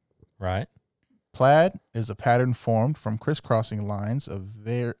 Right. Plaid is a pattern formed from crisscrossing lines of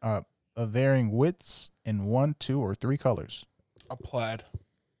varying widths in 1, 2, or 3 colors. A plaid.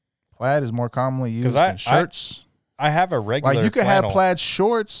 Plaid is more commonly used I- in shirts. I have a regular Like you could flannel. have plaid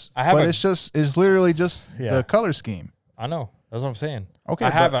shorts, I have but a- it's literally just Yeah. the color scheme. I know. That's what I'm saying. Okay, I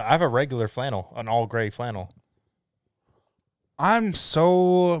have a regular flannel, an all gray flannel. I'm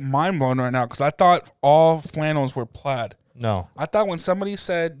so mind blown right now because I thought all flannels were plaid. No. I thought when somebody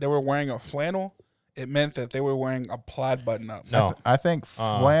said they were wearing a flannel, it meant that they were wearing a plaid button up. No. I think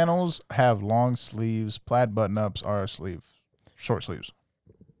flannels have long sleeves. Plaid button ups are short sleeves.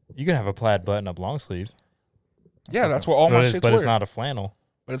 You can have a plaid button up long sleeve. Yeah, that's what all my shits But were. it's not a flannel.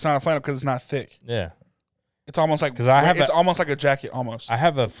 But it's not a flannel because it's not thick. Yeah. It's almost like 'Cause I have it's a- almost like a jacket almost. I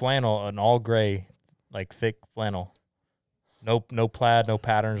have a flannel, an all gray, like thick flannel. No plaid, no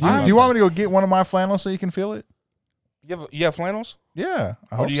patterns. Do you want me to go get one of my flannels so you can feel it? You have flannels? Yeah,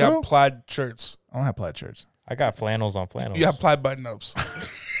 I Or hope do you so. have plaid shirts? I don't have plaid shirts. I got flannels on flannels. You have plaid button ups.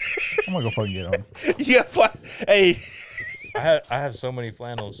 I'm gonna go fucking get them. You have plaid. Hey, I have so many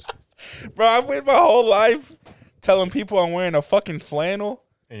flannels. bro, I've waited my whole life telling people I'm wearing a fucking flannel,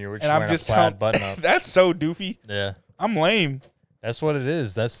 And you were just and I'm wearing just a plaid telling. button up. That's so doofy. Yeah. I'm lame. That's what it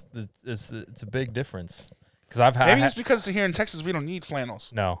is. It's a big difference. Because I've had Maybe it's because here in Texas we don't need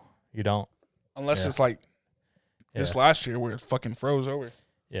flannels no, you don't. unless Yeah. it's like this Yeah. last year where it fucking froze over.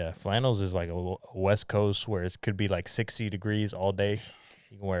 Yeah, flannels is like a West Coast where it could be like 60 degrees all day.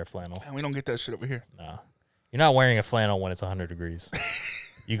 You can wear a flannel. And we don't get that shit over here. Nah, you're not wearing a flannel when it's 100 degrees.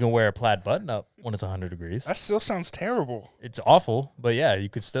 You can wear a plaid button up when it's 100 degrees. That still sounds terrible. It's awful, but yeah, you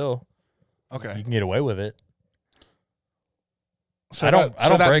could still. Okay. You can get away with it. So I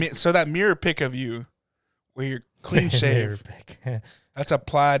don't break- so that mirror pic of you where you're clean shaved, that's a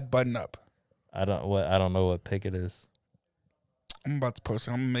plaid button up. I don't know what pick it is. I'm about to post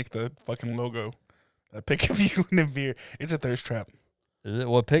it. I'm gonna make the fucking logo. That pic of you in the mirror. It's a thirst trap. Is it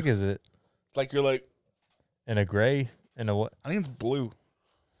what pick is it? Like you're like, In a gray? In a what? I think it's blue.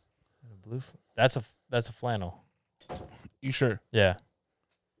 In a blue? That's a flannel. You sure? Yeah.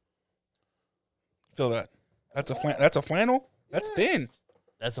 Feel that? That's a flannel. That's thin.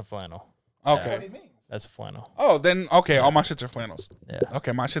 That's a flannel. Okay. That's a flannel. Oh, then okay. All my shits are flannels. Yeah.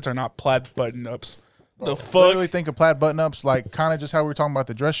 Okay, my shits are not plaid button ups. The Literally fuck? think of plaid button ups like kind of just how we were talking about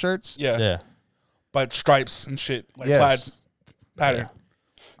the dress shirts. Yeah. Yeah. But stripes and shit like Yes. plaid pattern.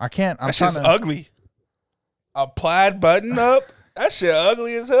 I can't. I'm That trying shit's to. ugly. A plaid button up. That shit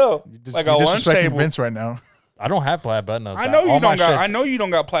ugly as hell. Like a you're lunch disrespecting table. Vince right now. I don't have plaid button ups. I know you All my don't got. shits- I know you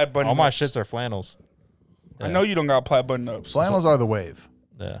don't got plaid button. All my ups. shits are flannels. I know you don't got plaid button ups. Flannels are the wave.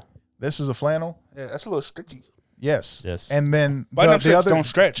 Yeah. This is a flannel. Yeah, that's a little stretchy. Yes. Yes. And then Button up the shits other don't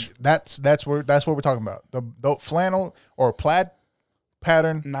stretch. That's what we're talking about. The flannel or plaid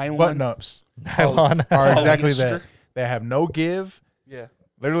pattern Nylon. button ups Nylon. are exactly Polyester. that. They have no give. Yeah.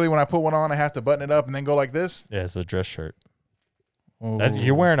 Literally, when I put one on, I have to button it up and then go like this. Yeah, it's a dress shirt. Ooh.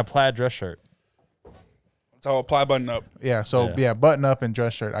 You're wearing a plaid dress shirt. It's all plaid button up. Yeah. So Yeah. yeah, button up and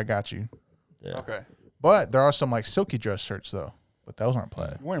dress shirt. I got you. Yeah. Okay. But there are some like silky dress shirts though. But those aren't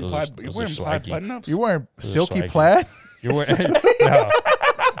plaid. You're wearing Those plaid. are- You're those are wearing plaid swaggy. button ups. You wearing Those are silky swaggy. plaid? You're wearing no.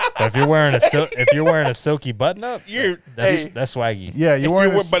 But if you're wearing a silky button up, that's swaggy. Yeah,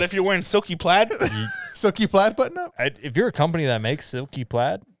 But if you're wearing silky plaid, silky plaid button up. If you're a company that makes silky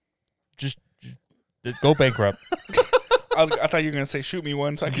plaid, just go bankrupt. I thought you were gonna say shoot me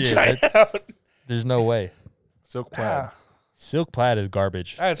one so I can Yeah, try it out. There's no way. Silk plaid. Ah, Silk plaid is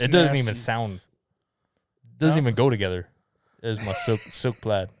garbage. That's it doesn't nasty. even sound. Doesn't even go together. It's my silk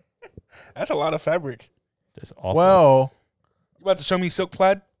plaid. that's a lot of fabric. That's awful. Well, You about to show me silk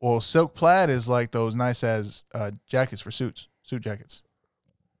plaid? silk plaid is like those nice as jackets for suit jackets,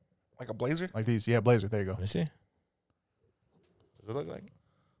 Like a blazer? like these. Yeah, blazer. There you go. let me see. What does it look like?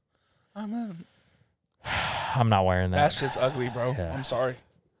 Oh, man. I'm not wearing That that. shit's ugly, bro. Yeah. I'm sorry.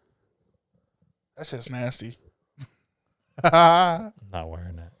 That shit's nasty. I'm not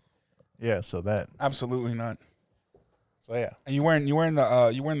wearing that. Yeah, so that. Absolutely not. So yeah. And you wearing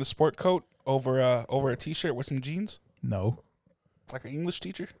the sport coat over a t-shirt with some jeans? No, It's like an English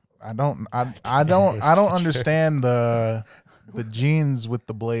teacher. I don't. I don't understand the jeans with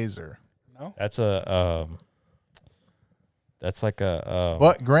the blazer. No. That's a That's like a. But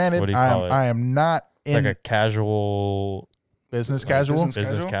what granted, do you call it? I am not It's in like a casual. business like casual. business-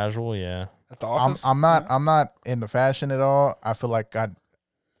 Business Casual? casual, yeah. At the office. I'm not. Yeah. I'm not into fashion at all. I feel like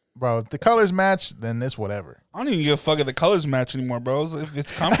bro, if the colors match, then it's whatever. I don't even give a fuck if the colors match anymore, bro.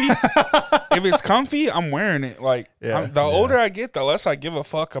 If it's comfy, I'm wearing it. Like Yeah. the older I get, the less I give a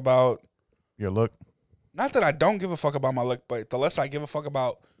fuck about. Your look. Not that I don't give a fuck about my look, but the less I give a fuck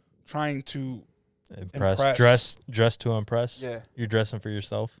about trying to. Impress. Dress to impress. Yeah. You're dressing for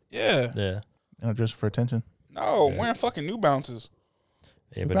yourself. Yeah. Yeah. Just for attention. No, I'm Yeah. wearing fucking New Balances.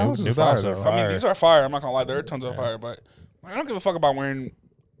 Yeah, New but Balances New are fire, Balance though. are I fire. I mean, these are fire. I'm not gonna lie, there are tons of fire, but I don't give a fuck about wearing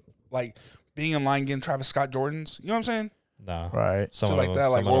like being in line getting Travis Scott Jordans. You know what I'm saying? no. Right. Some Shit of like them- that.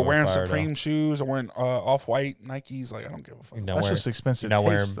 Like some of we're them are wearing fire, Supreme though. shoes or wearing off white Nikes. Like I don't give a fuck. You're not That's wearing, just expensive you're not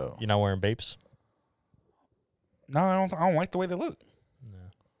wearing, taste, though. You're not wearing Bapes? No, I don't like the way they look.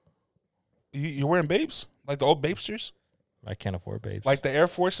 You're wearing Babes, like the old Bapesters, I can't afford Bapes. like the Air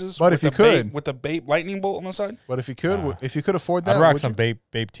Forces. But with if you the could. with the Bape lightning bolt on the side. But if you could, Nah. if you could afford that, I'd rock would some you?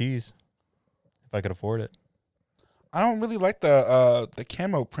 Bape tees if I could afford it. I don't really like the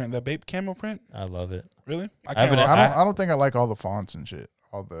camo print, the Bape camo print. I love it. Really, I haven't- rock I it. don't think I like all the fonts and shit.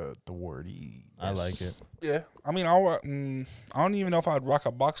 All the wordy. I like it. Yeah, I mean, I don't even know if I'd rock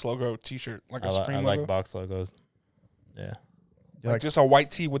a box logo T-shirt like a I Supreme like logo, box logos. Yeah, like just a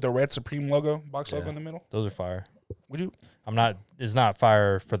white tee with the red Supreme logo box logo Yeah. in the middle. those are fire. Would you I'm not. It's not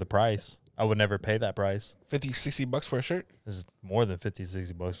fire for the price. I would never pay that price. $50-$60 for a shirt? This is more than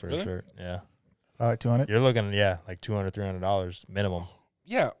 $50-$60 for Really? a shirt. Yeah, All right, 200. you're looking. Yeah, like $200-$300 minimum.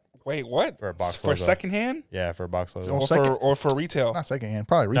 Yeah. Wait, what? For a box for logo. secondhand Yeah, for a box logo. Oh, or for retail? Not secondhand,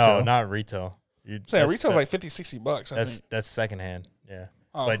 probably retail. No, not retail. So retail's like $50-$60. I that's think. that's secondhand. Yeah,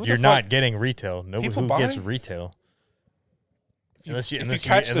 Oh, but who you're the not fuck- getting retail. Nobody People who gets buy? retail unless you if you unless you,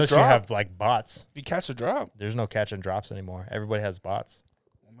 catch the unless you drop. have like bots. If you catch a drop, There's no catch and drops anymore. Everybody has bots.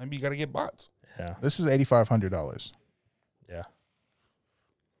 maybe you got to get bots. Yeah, This is $8,500. yeah.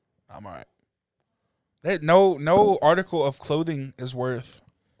 I'm all right. No article of clothing is worth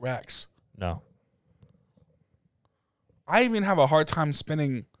racks. No, I even have a hard time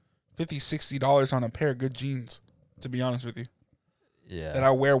spending $50-$60 on a pair of good jeans, to be honest with you. yeah. That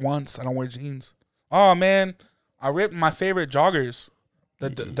I wear once. I don't wear jeans. Oh man, I ripped my favorite joggers.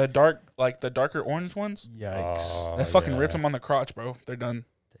 The dark, like the darker orange ones. Yikes. Oh, I fucking yeah. ripped them on the crotch, bro. They're done.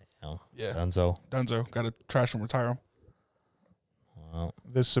 Damn. Yeah. Dunzo. Dunzo. Got to trash and retire them. Well,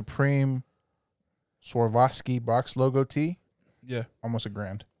 The Supreme Swarovski box logo tee, Yeah. almost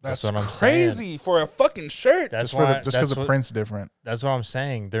 $1,000. That's what I'm crazy for a fucking shirt. that's Just for why. just because that's the what- print's different. That's what I'm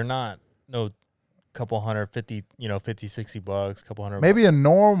saying. They're not no couple $150, $50-$60, couple hundred. Maybe a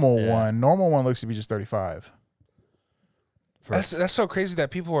normal Yeah. one. Normal one looks to be just 35. for That's so crazy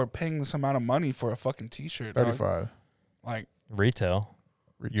that people are paying this amount of money for a fucking t-shirt. dog. 35. Like retail.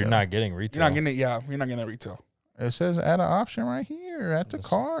 Retail. You're not getting retail. you're not getting it. Yeah, you're not getting that retail. It says add an option right here at the It's-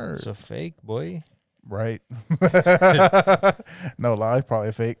 card. It's a fake, boy. Right. No lie, probably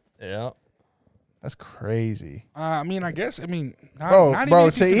a fake. Yeah. That's crazy. I mean, I guess. I mean, not, Bro, not bro, even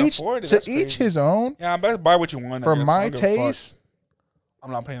if you to can each afford it, to that's each crazy. his own. Yeah, I better buy what you want. I For guess. I my don't give a fuck. taste,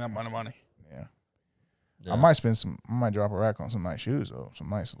 I'm not paying that amount of money. Yeah. I might drop a rack on some nice shoes though. Some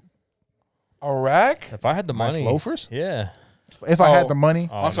nice A rack If I had the nice money, loafers. Yeah. If I Oh. had the money,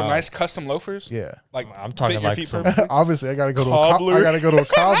 Oh, on some no. nice custom loafers. yeah. Like I'm talking fit your like feet some- perfectly. Obviously, I gotta go Cobbler. I gotta go to a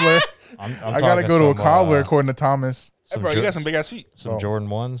cobbler. I'm I gotta talking go to a some, cobbler according to Thomas. Hey, bro, you got some big ass feet. some Oh. Jordan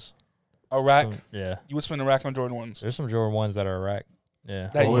ones. A rack. Yeah. You would spend a rack on Jordan ones. There's some Jordan ones that are a rack. Yeah.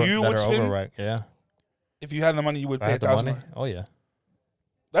 That Over- you that would are spend? over rack. Yeah. If you had the money, you would If I pay had the $1,000. money. Oh yeah.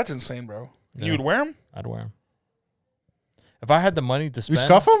 That's insane, bro. And Yeah. you would wear them? I'd wear them. If I had the money to You spend,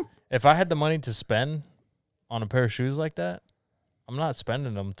 scuff them? if I had the money to spend on a pair of shoes like that, I'm not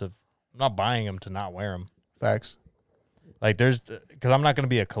spending them to. I'm not buying them to not wear them. Facts. Like because I'm not going to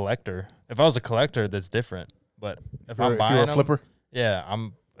be a collector. If I was a collector, that's different. But if I'm If buying you're a them, flipper. yeah,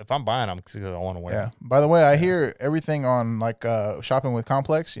 if I'm buying them because I want to wear Yeah. them. By the way, I hear everything on like shopping with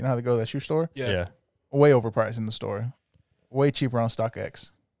Complex. You know how they go to that shoe store? Yeah. Way overpriced in the store. Way cheaper on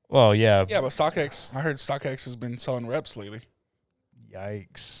StockX. Well, yeah. Yeah, but StockX, I heard StockX has been selling reps lately.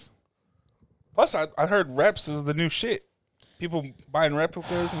 Yikes. Plus, I heard reps is the new shit. People buying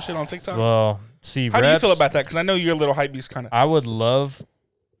replicas and shit on TikTok. Well, see, How reps, do you feel about that? Because I know you're a little hype beast kind of. I would love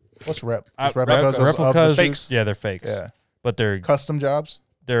What's rep? I- Just replicas of replicas. fakes. Yeah, they're fakes. Yeah. But they're Custom jobs.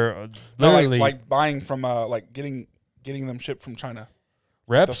 literally like buying from like getting them shipped from China.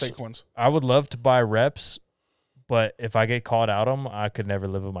 The reps. fake ones. I would love to buy reps, but if I get called out on them, I could never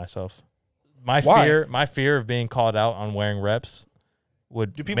live with myself. Why? My fear of being called out on wearing reps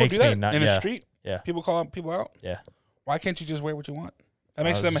would Do people makes do that me not, in yeah, the street? Yeah. People call people out? Yeah. Why can't you just wear what you want? That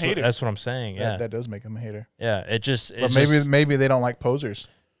makes them a hater. That's what I'm saying. Yeah, That does make them a hater. yeah. It just, But maybe they don't like posers.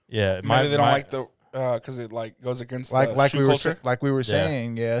 yeah. Maybe they don't like the because it like goes against the Like shoe we were culture. like we were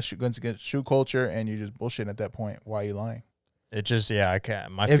saying, goes against shoe culture, and you're just bullshitting at that point. Why are you lying? It just, yeah. I can't.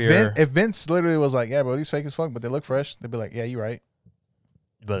 My If fear, if Vince literally was like, yeah, bro, these fake as fuck, but they look fresh, they'd be like, yeah, you're right,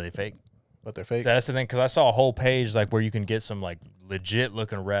 but they fake. but they're fake. So that's the thing, because I saw a whole page like where you can get some like legit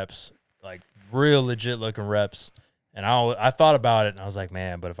looking reps, like real legit looking reps. And I thought about it and I was like,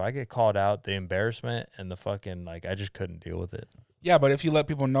 man, but if I get called out, the embarrassment and the fucking, like, I just couldn't deal with it. Yeah, but if you let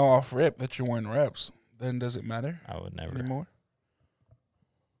people know off rip that you're wearing reps, then does it matter I would never. anymore?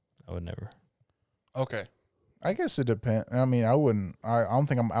 I would never. Okay. I guess it depends. I mean, I wouldn't. I don't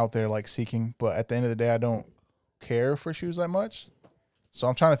think I'm out there like seeking, but at the end of the day, I don't care for shoes that much. So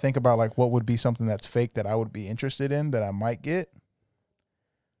I'm trying to think about like what would be something that's fake that I would be interested in that I might get.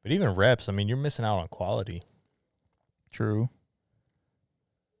 But even reps, I mean, you're missing out on quality. True.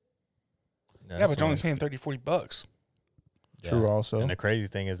 Yeah, but you're only paying $30-$40. True also. And the crazy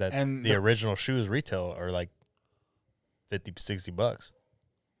thing is that And the original shoes retail are like $50-$60.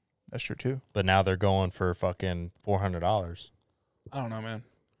 That's true too. But now they're going for fucking $400. I don't know, man.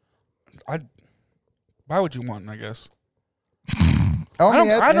 Why would you want? I guess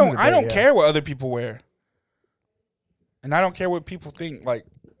I don't care what other people wear, and I don't care what people think like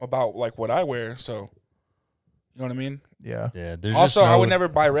about like what I wear. So, you know what I mean. Yeah. Yeah. There's Also, just I no, would never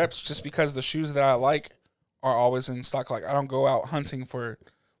buy reps just because the shoes that I like are always in stock. Like I don't go out hunting for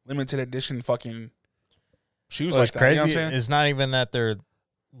limited edition fucking shoes Well, like it's that. crazy. You know what I'm saying? It's not even that they're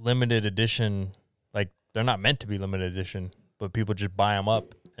limited edition. Like they're not meant to be limited edition, but people just buy them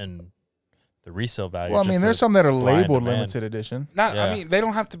up and the resale value. Well, I is mean, just there's some that are supply and labeled demand. limited edition. Not. Yeah. I mean, they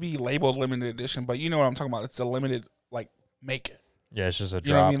don't have to be labeled limited edition, but you know what I'm talking about. It's a limited like make. Yeah, it's just a drop.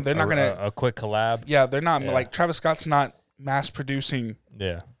 You know what I mean? They're not gonna- a quick collab. Yeah, they're not Yeah. like Travis Scott's not mass producing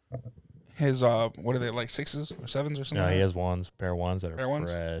Yeah. his what are they like 6s or 7s or something? No, like he that? has pair of ones that are Pair of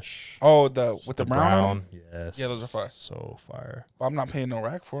ones? fresh. Oh, with the brown. on 'em? Yes. Yeah, those are fire. So fire. But I'm not paying no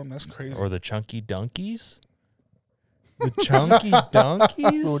rack for them. That's crazy. Or the chunky donkeys. The chunky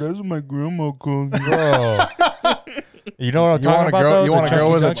donkeys. that's what my grandma called me. Bro. You know what I'm You talking want a about? girl? though? You The want a girl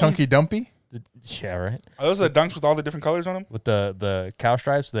chunky with a donkeys? chunky dumpy? Yeah, right. Are those the dunks with all the different colors on them? With the cow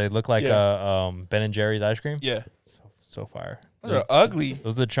stripes, they look like Ben and Jerry's ice cream. Yeah. So fire. Those are ugly.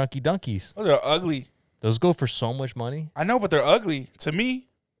 Those are the chunky donkeys. Those are ugly. Those go for so much money. I know, but they're ugly to me.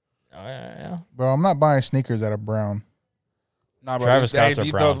 Oh, yeah. Bro, I'm not buying sneakers that are brown. Nah, bro. Travis they- Scott's are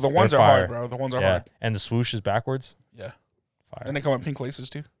the brown. ones They're are fire. hard, bro. The ones are Yeah. hard. And the swoosh is backwards. Yeah. Fire. And they come with pink laces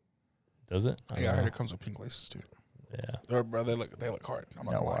too. Does it? Yeah, I don't heard know. it comes with pink laces too. Yeah. Bro, they look hard. I'm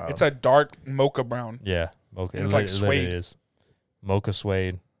not Oh, gonna lie. wow. It's a dark mocha brown. Yeah. Mocha. And it's like literally suede. is. Mocha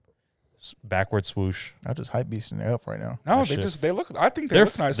suede. Backward swoosh. I just hype beasting it up right now. No, That they look. I think they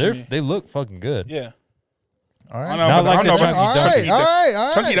look nice to me. They look fucking good. Yeah. All I right. know, Not but like I don't know the about chunky all right, donkeys. all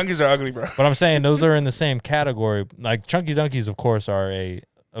right. Chunky donkeys are ugly, bro. But I'm saying those are in the same category. Like chunky donkeys, of course, are a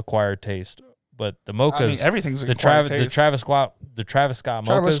acquired taste. But the mochas, I mean, everything's a the acquired Travis Scott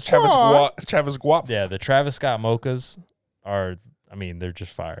mochas. Travis Guap. Yeah, the Travis Scott mochas are. I mean, they're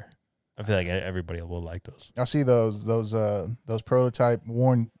just fire. I feel like everybody will like those. Y'all see those prototype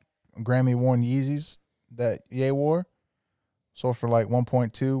Grammy worn Yeezys that Ye wore? Sold for like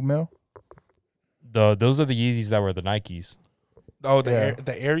 1.2 mil. Those are the Yeezys that were the Nikes. Oh, Yeah.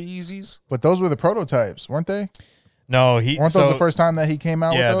 the Air Yeezys. But those were the prototypes, weren't they? No, Weren't those the first time that he came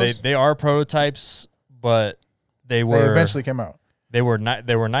out Yeah, with those? they are prototypes, but they They were eventually came out. they were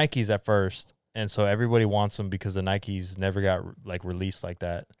Nikes at first, and so everybody wants them because the Nikes never got like released like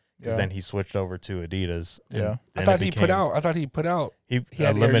that. Because then he switched over to Adidas. Yeah. I thought he put out. He had a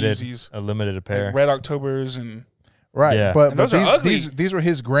Air limited Yeezys. a limited pair. Like Red Octobers and Right, Yeah. but And those are ugly. these were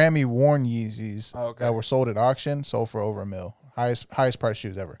his Grammy worn Yeezys Oh, okay. that were sold at auction, sold for over $1 million. Highest price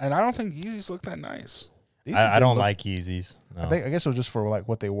shoes ever. I don't think Yeezys look that nice. These I didn't don't look- like Yeezys. No. I guess it was just for like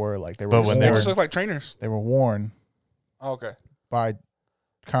what they were like. They were But when They they worn, just look like trainers. they were worn Oh, okay. by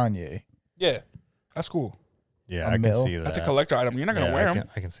Kanye. Yeah, that's cool. yeah, a I can mil. see that. That's a collector item. You're not gonna Yeah, wear I them.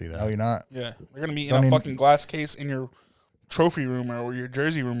 can, I can see that. No, you're not. Yeah, they're gonna be in Don't a even- fucking glass case in your trophy room or your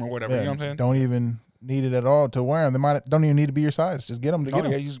jersey room or whatever. Yeah, You know what I'm saying? don't even need it at all to wear them. Don't even need to be your size. Just get them to Oh,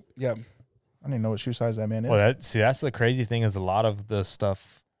 get them. yeah, I don't even know what shoe size that man is. Well, that's the crazy thing is a lot of the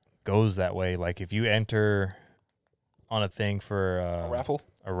stuff goes that way. Like if you enter on a thing for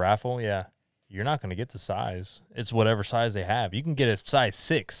a raffle, yeah, you're not going to get the size. It's whatever size they have. You can get a size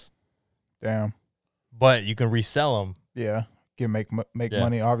 6, Damn. but you can resell them. Yeah. Make Yeah.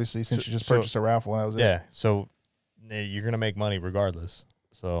 money, obviously, since you just So- purchased a raffle. That was it. Yeah, so you're going to make money regardless.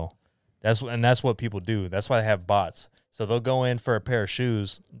 So that's what people do. That's why they have bots. So they'll go in for a pair of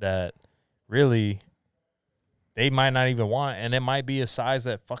shoes that really they might not even want, and it might be a size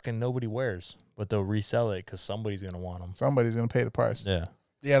that fucking nobody wears, but they'll resell it because somebody's going to want them. Somebody's going to pay the price. Yeah,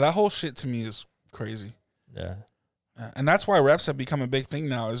 Yeah, that whole shit to me is crazy. yeah. And that's why reps have become a big thing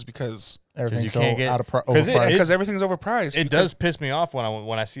now, is because Everything's you can't so get- out of 'cause it- overpriced. because everything's overpriced. It because- does piss me off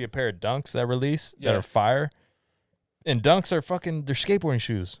when I see a pair of Dunks that release Yeah. that are fire, and Dunks are fucking they're skateboarding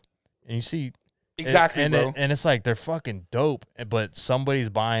shoes, and you see exactly, and bro. and it's like they're fucking dope, but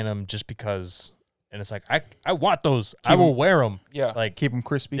somebody's buying them just because, and it's like I want those, I will wear them, yeah, like Keep them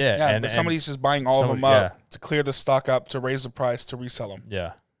crispy. yeah, yeah. and but somebody's just buying all of them somebody- up to clear the stock up, to raise the price, to resell them.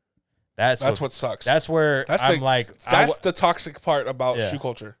 yeah, That's what sucks. That's where That's I'm the- like That's the toxic part about Yeah. shoe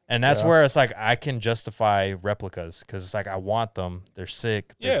culture. and that's Yeah. where it's like I can justify replicas because it's like I want them, they're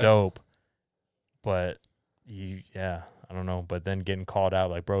sick, they're Yeah. dope, but I don't know, but then getting called out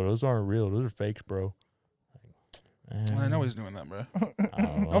like, bro, those aren't real, those are fakes, bro. Nobody's doing that, bro. I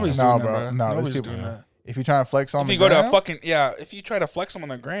don't know. Nobody's Nah, doing bro. that, bro. Nah, there's Nobody's people- doing that. If you're trying to flex on If the you go to gram, a fucking if you try to flex them on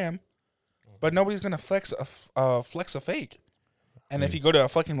the gram, but nobody's gonna flex a fake. And if you go to a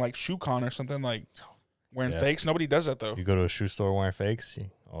fucking like shoe con or something like wearing Yeah. fakes, nobody does that though. You go to a shoe store wearing fakes,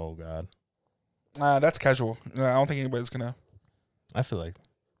 oh god, That's casual. I don't think anybody's gonna. I feel like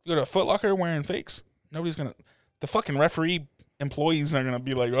You go to a Foot Locker wearing fakes, nobody's gonna. The fucking referee employees are gonna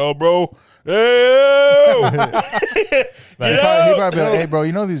be like, "Oh, bro, ew." he probably be like, "Hey, bro,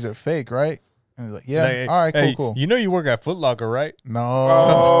 you know these are fake, right?" And he's like, "Yeah, Like, all right, cool, hey, cool." You know you work at Foot Locker, right? No,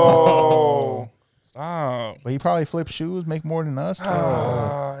 Oh, stop. but he probably flips shoes, make more than us.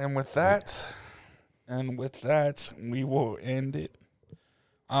 And with that, we will end it.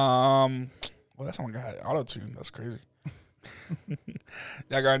 Well, that song got auto tune. That's crazy.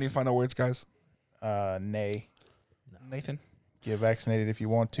 Y'all got any final words, guys? Nay. Nathan. Get vaccinated if you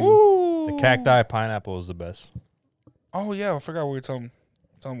want to. Ooh. The cacti pineapple is the best. Oh yeah, I forgot we were telling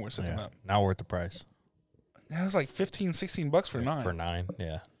we're sipping Yeah, up. not worth the price That was like $15-$16 for 9. For 9,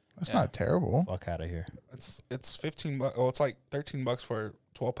 yeah. That's Yeah. not terrible. Fuck out of here. It's $15. Oh, it's like $13 for a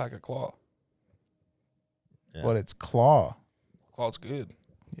 12-pack of Claw. Yeah. But it's Claw. Claw's good.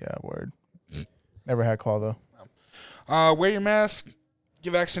 Yeah, word. Never had Claw though. Wear your mask.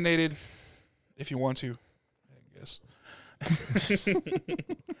 Get vaccinated if you want to. I guess.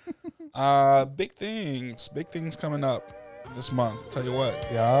 Big things coming up this month. Tell you what.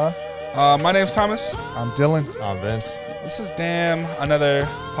 Yeah. My name's Thomas. I'm Dylan. I'm Vince. This is Damn, another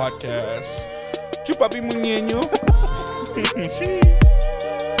podcast. Chupapi muñeño. Sheesh.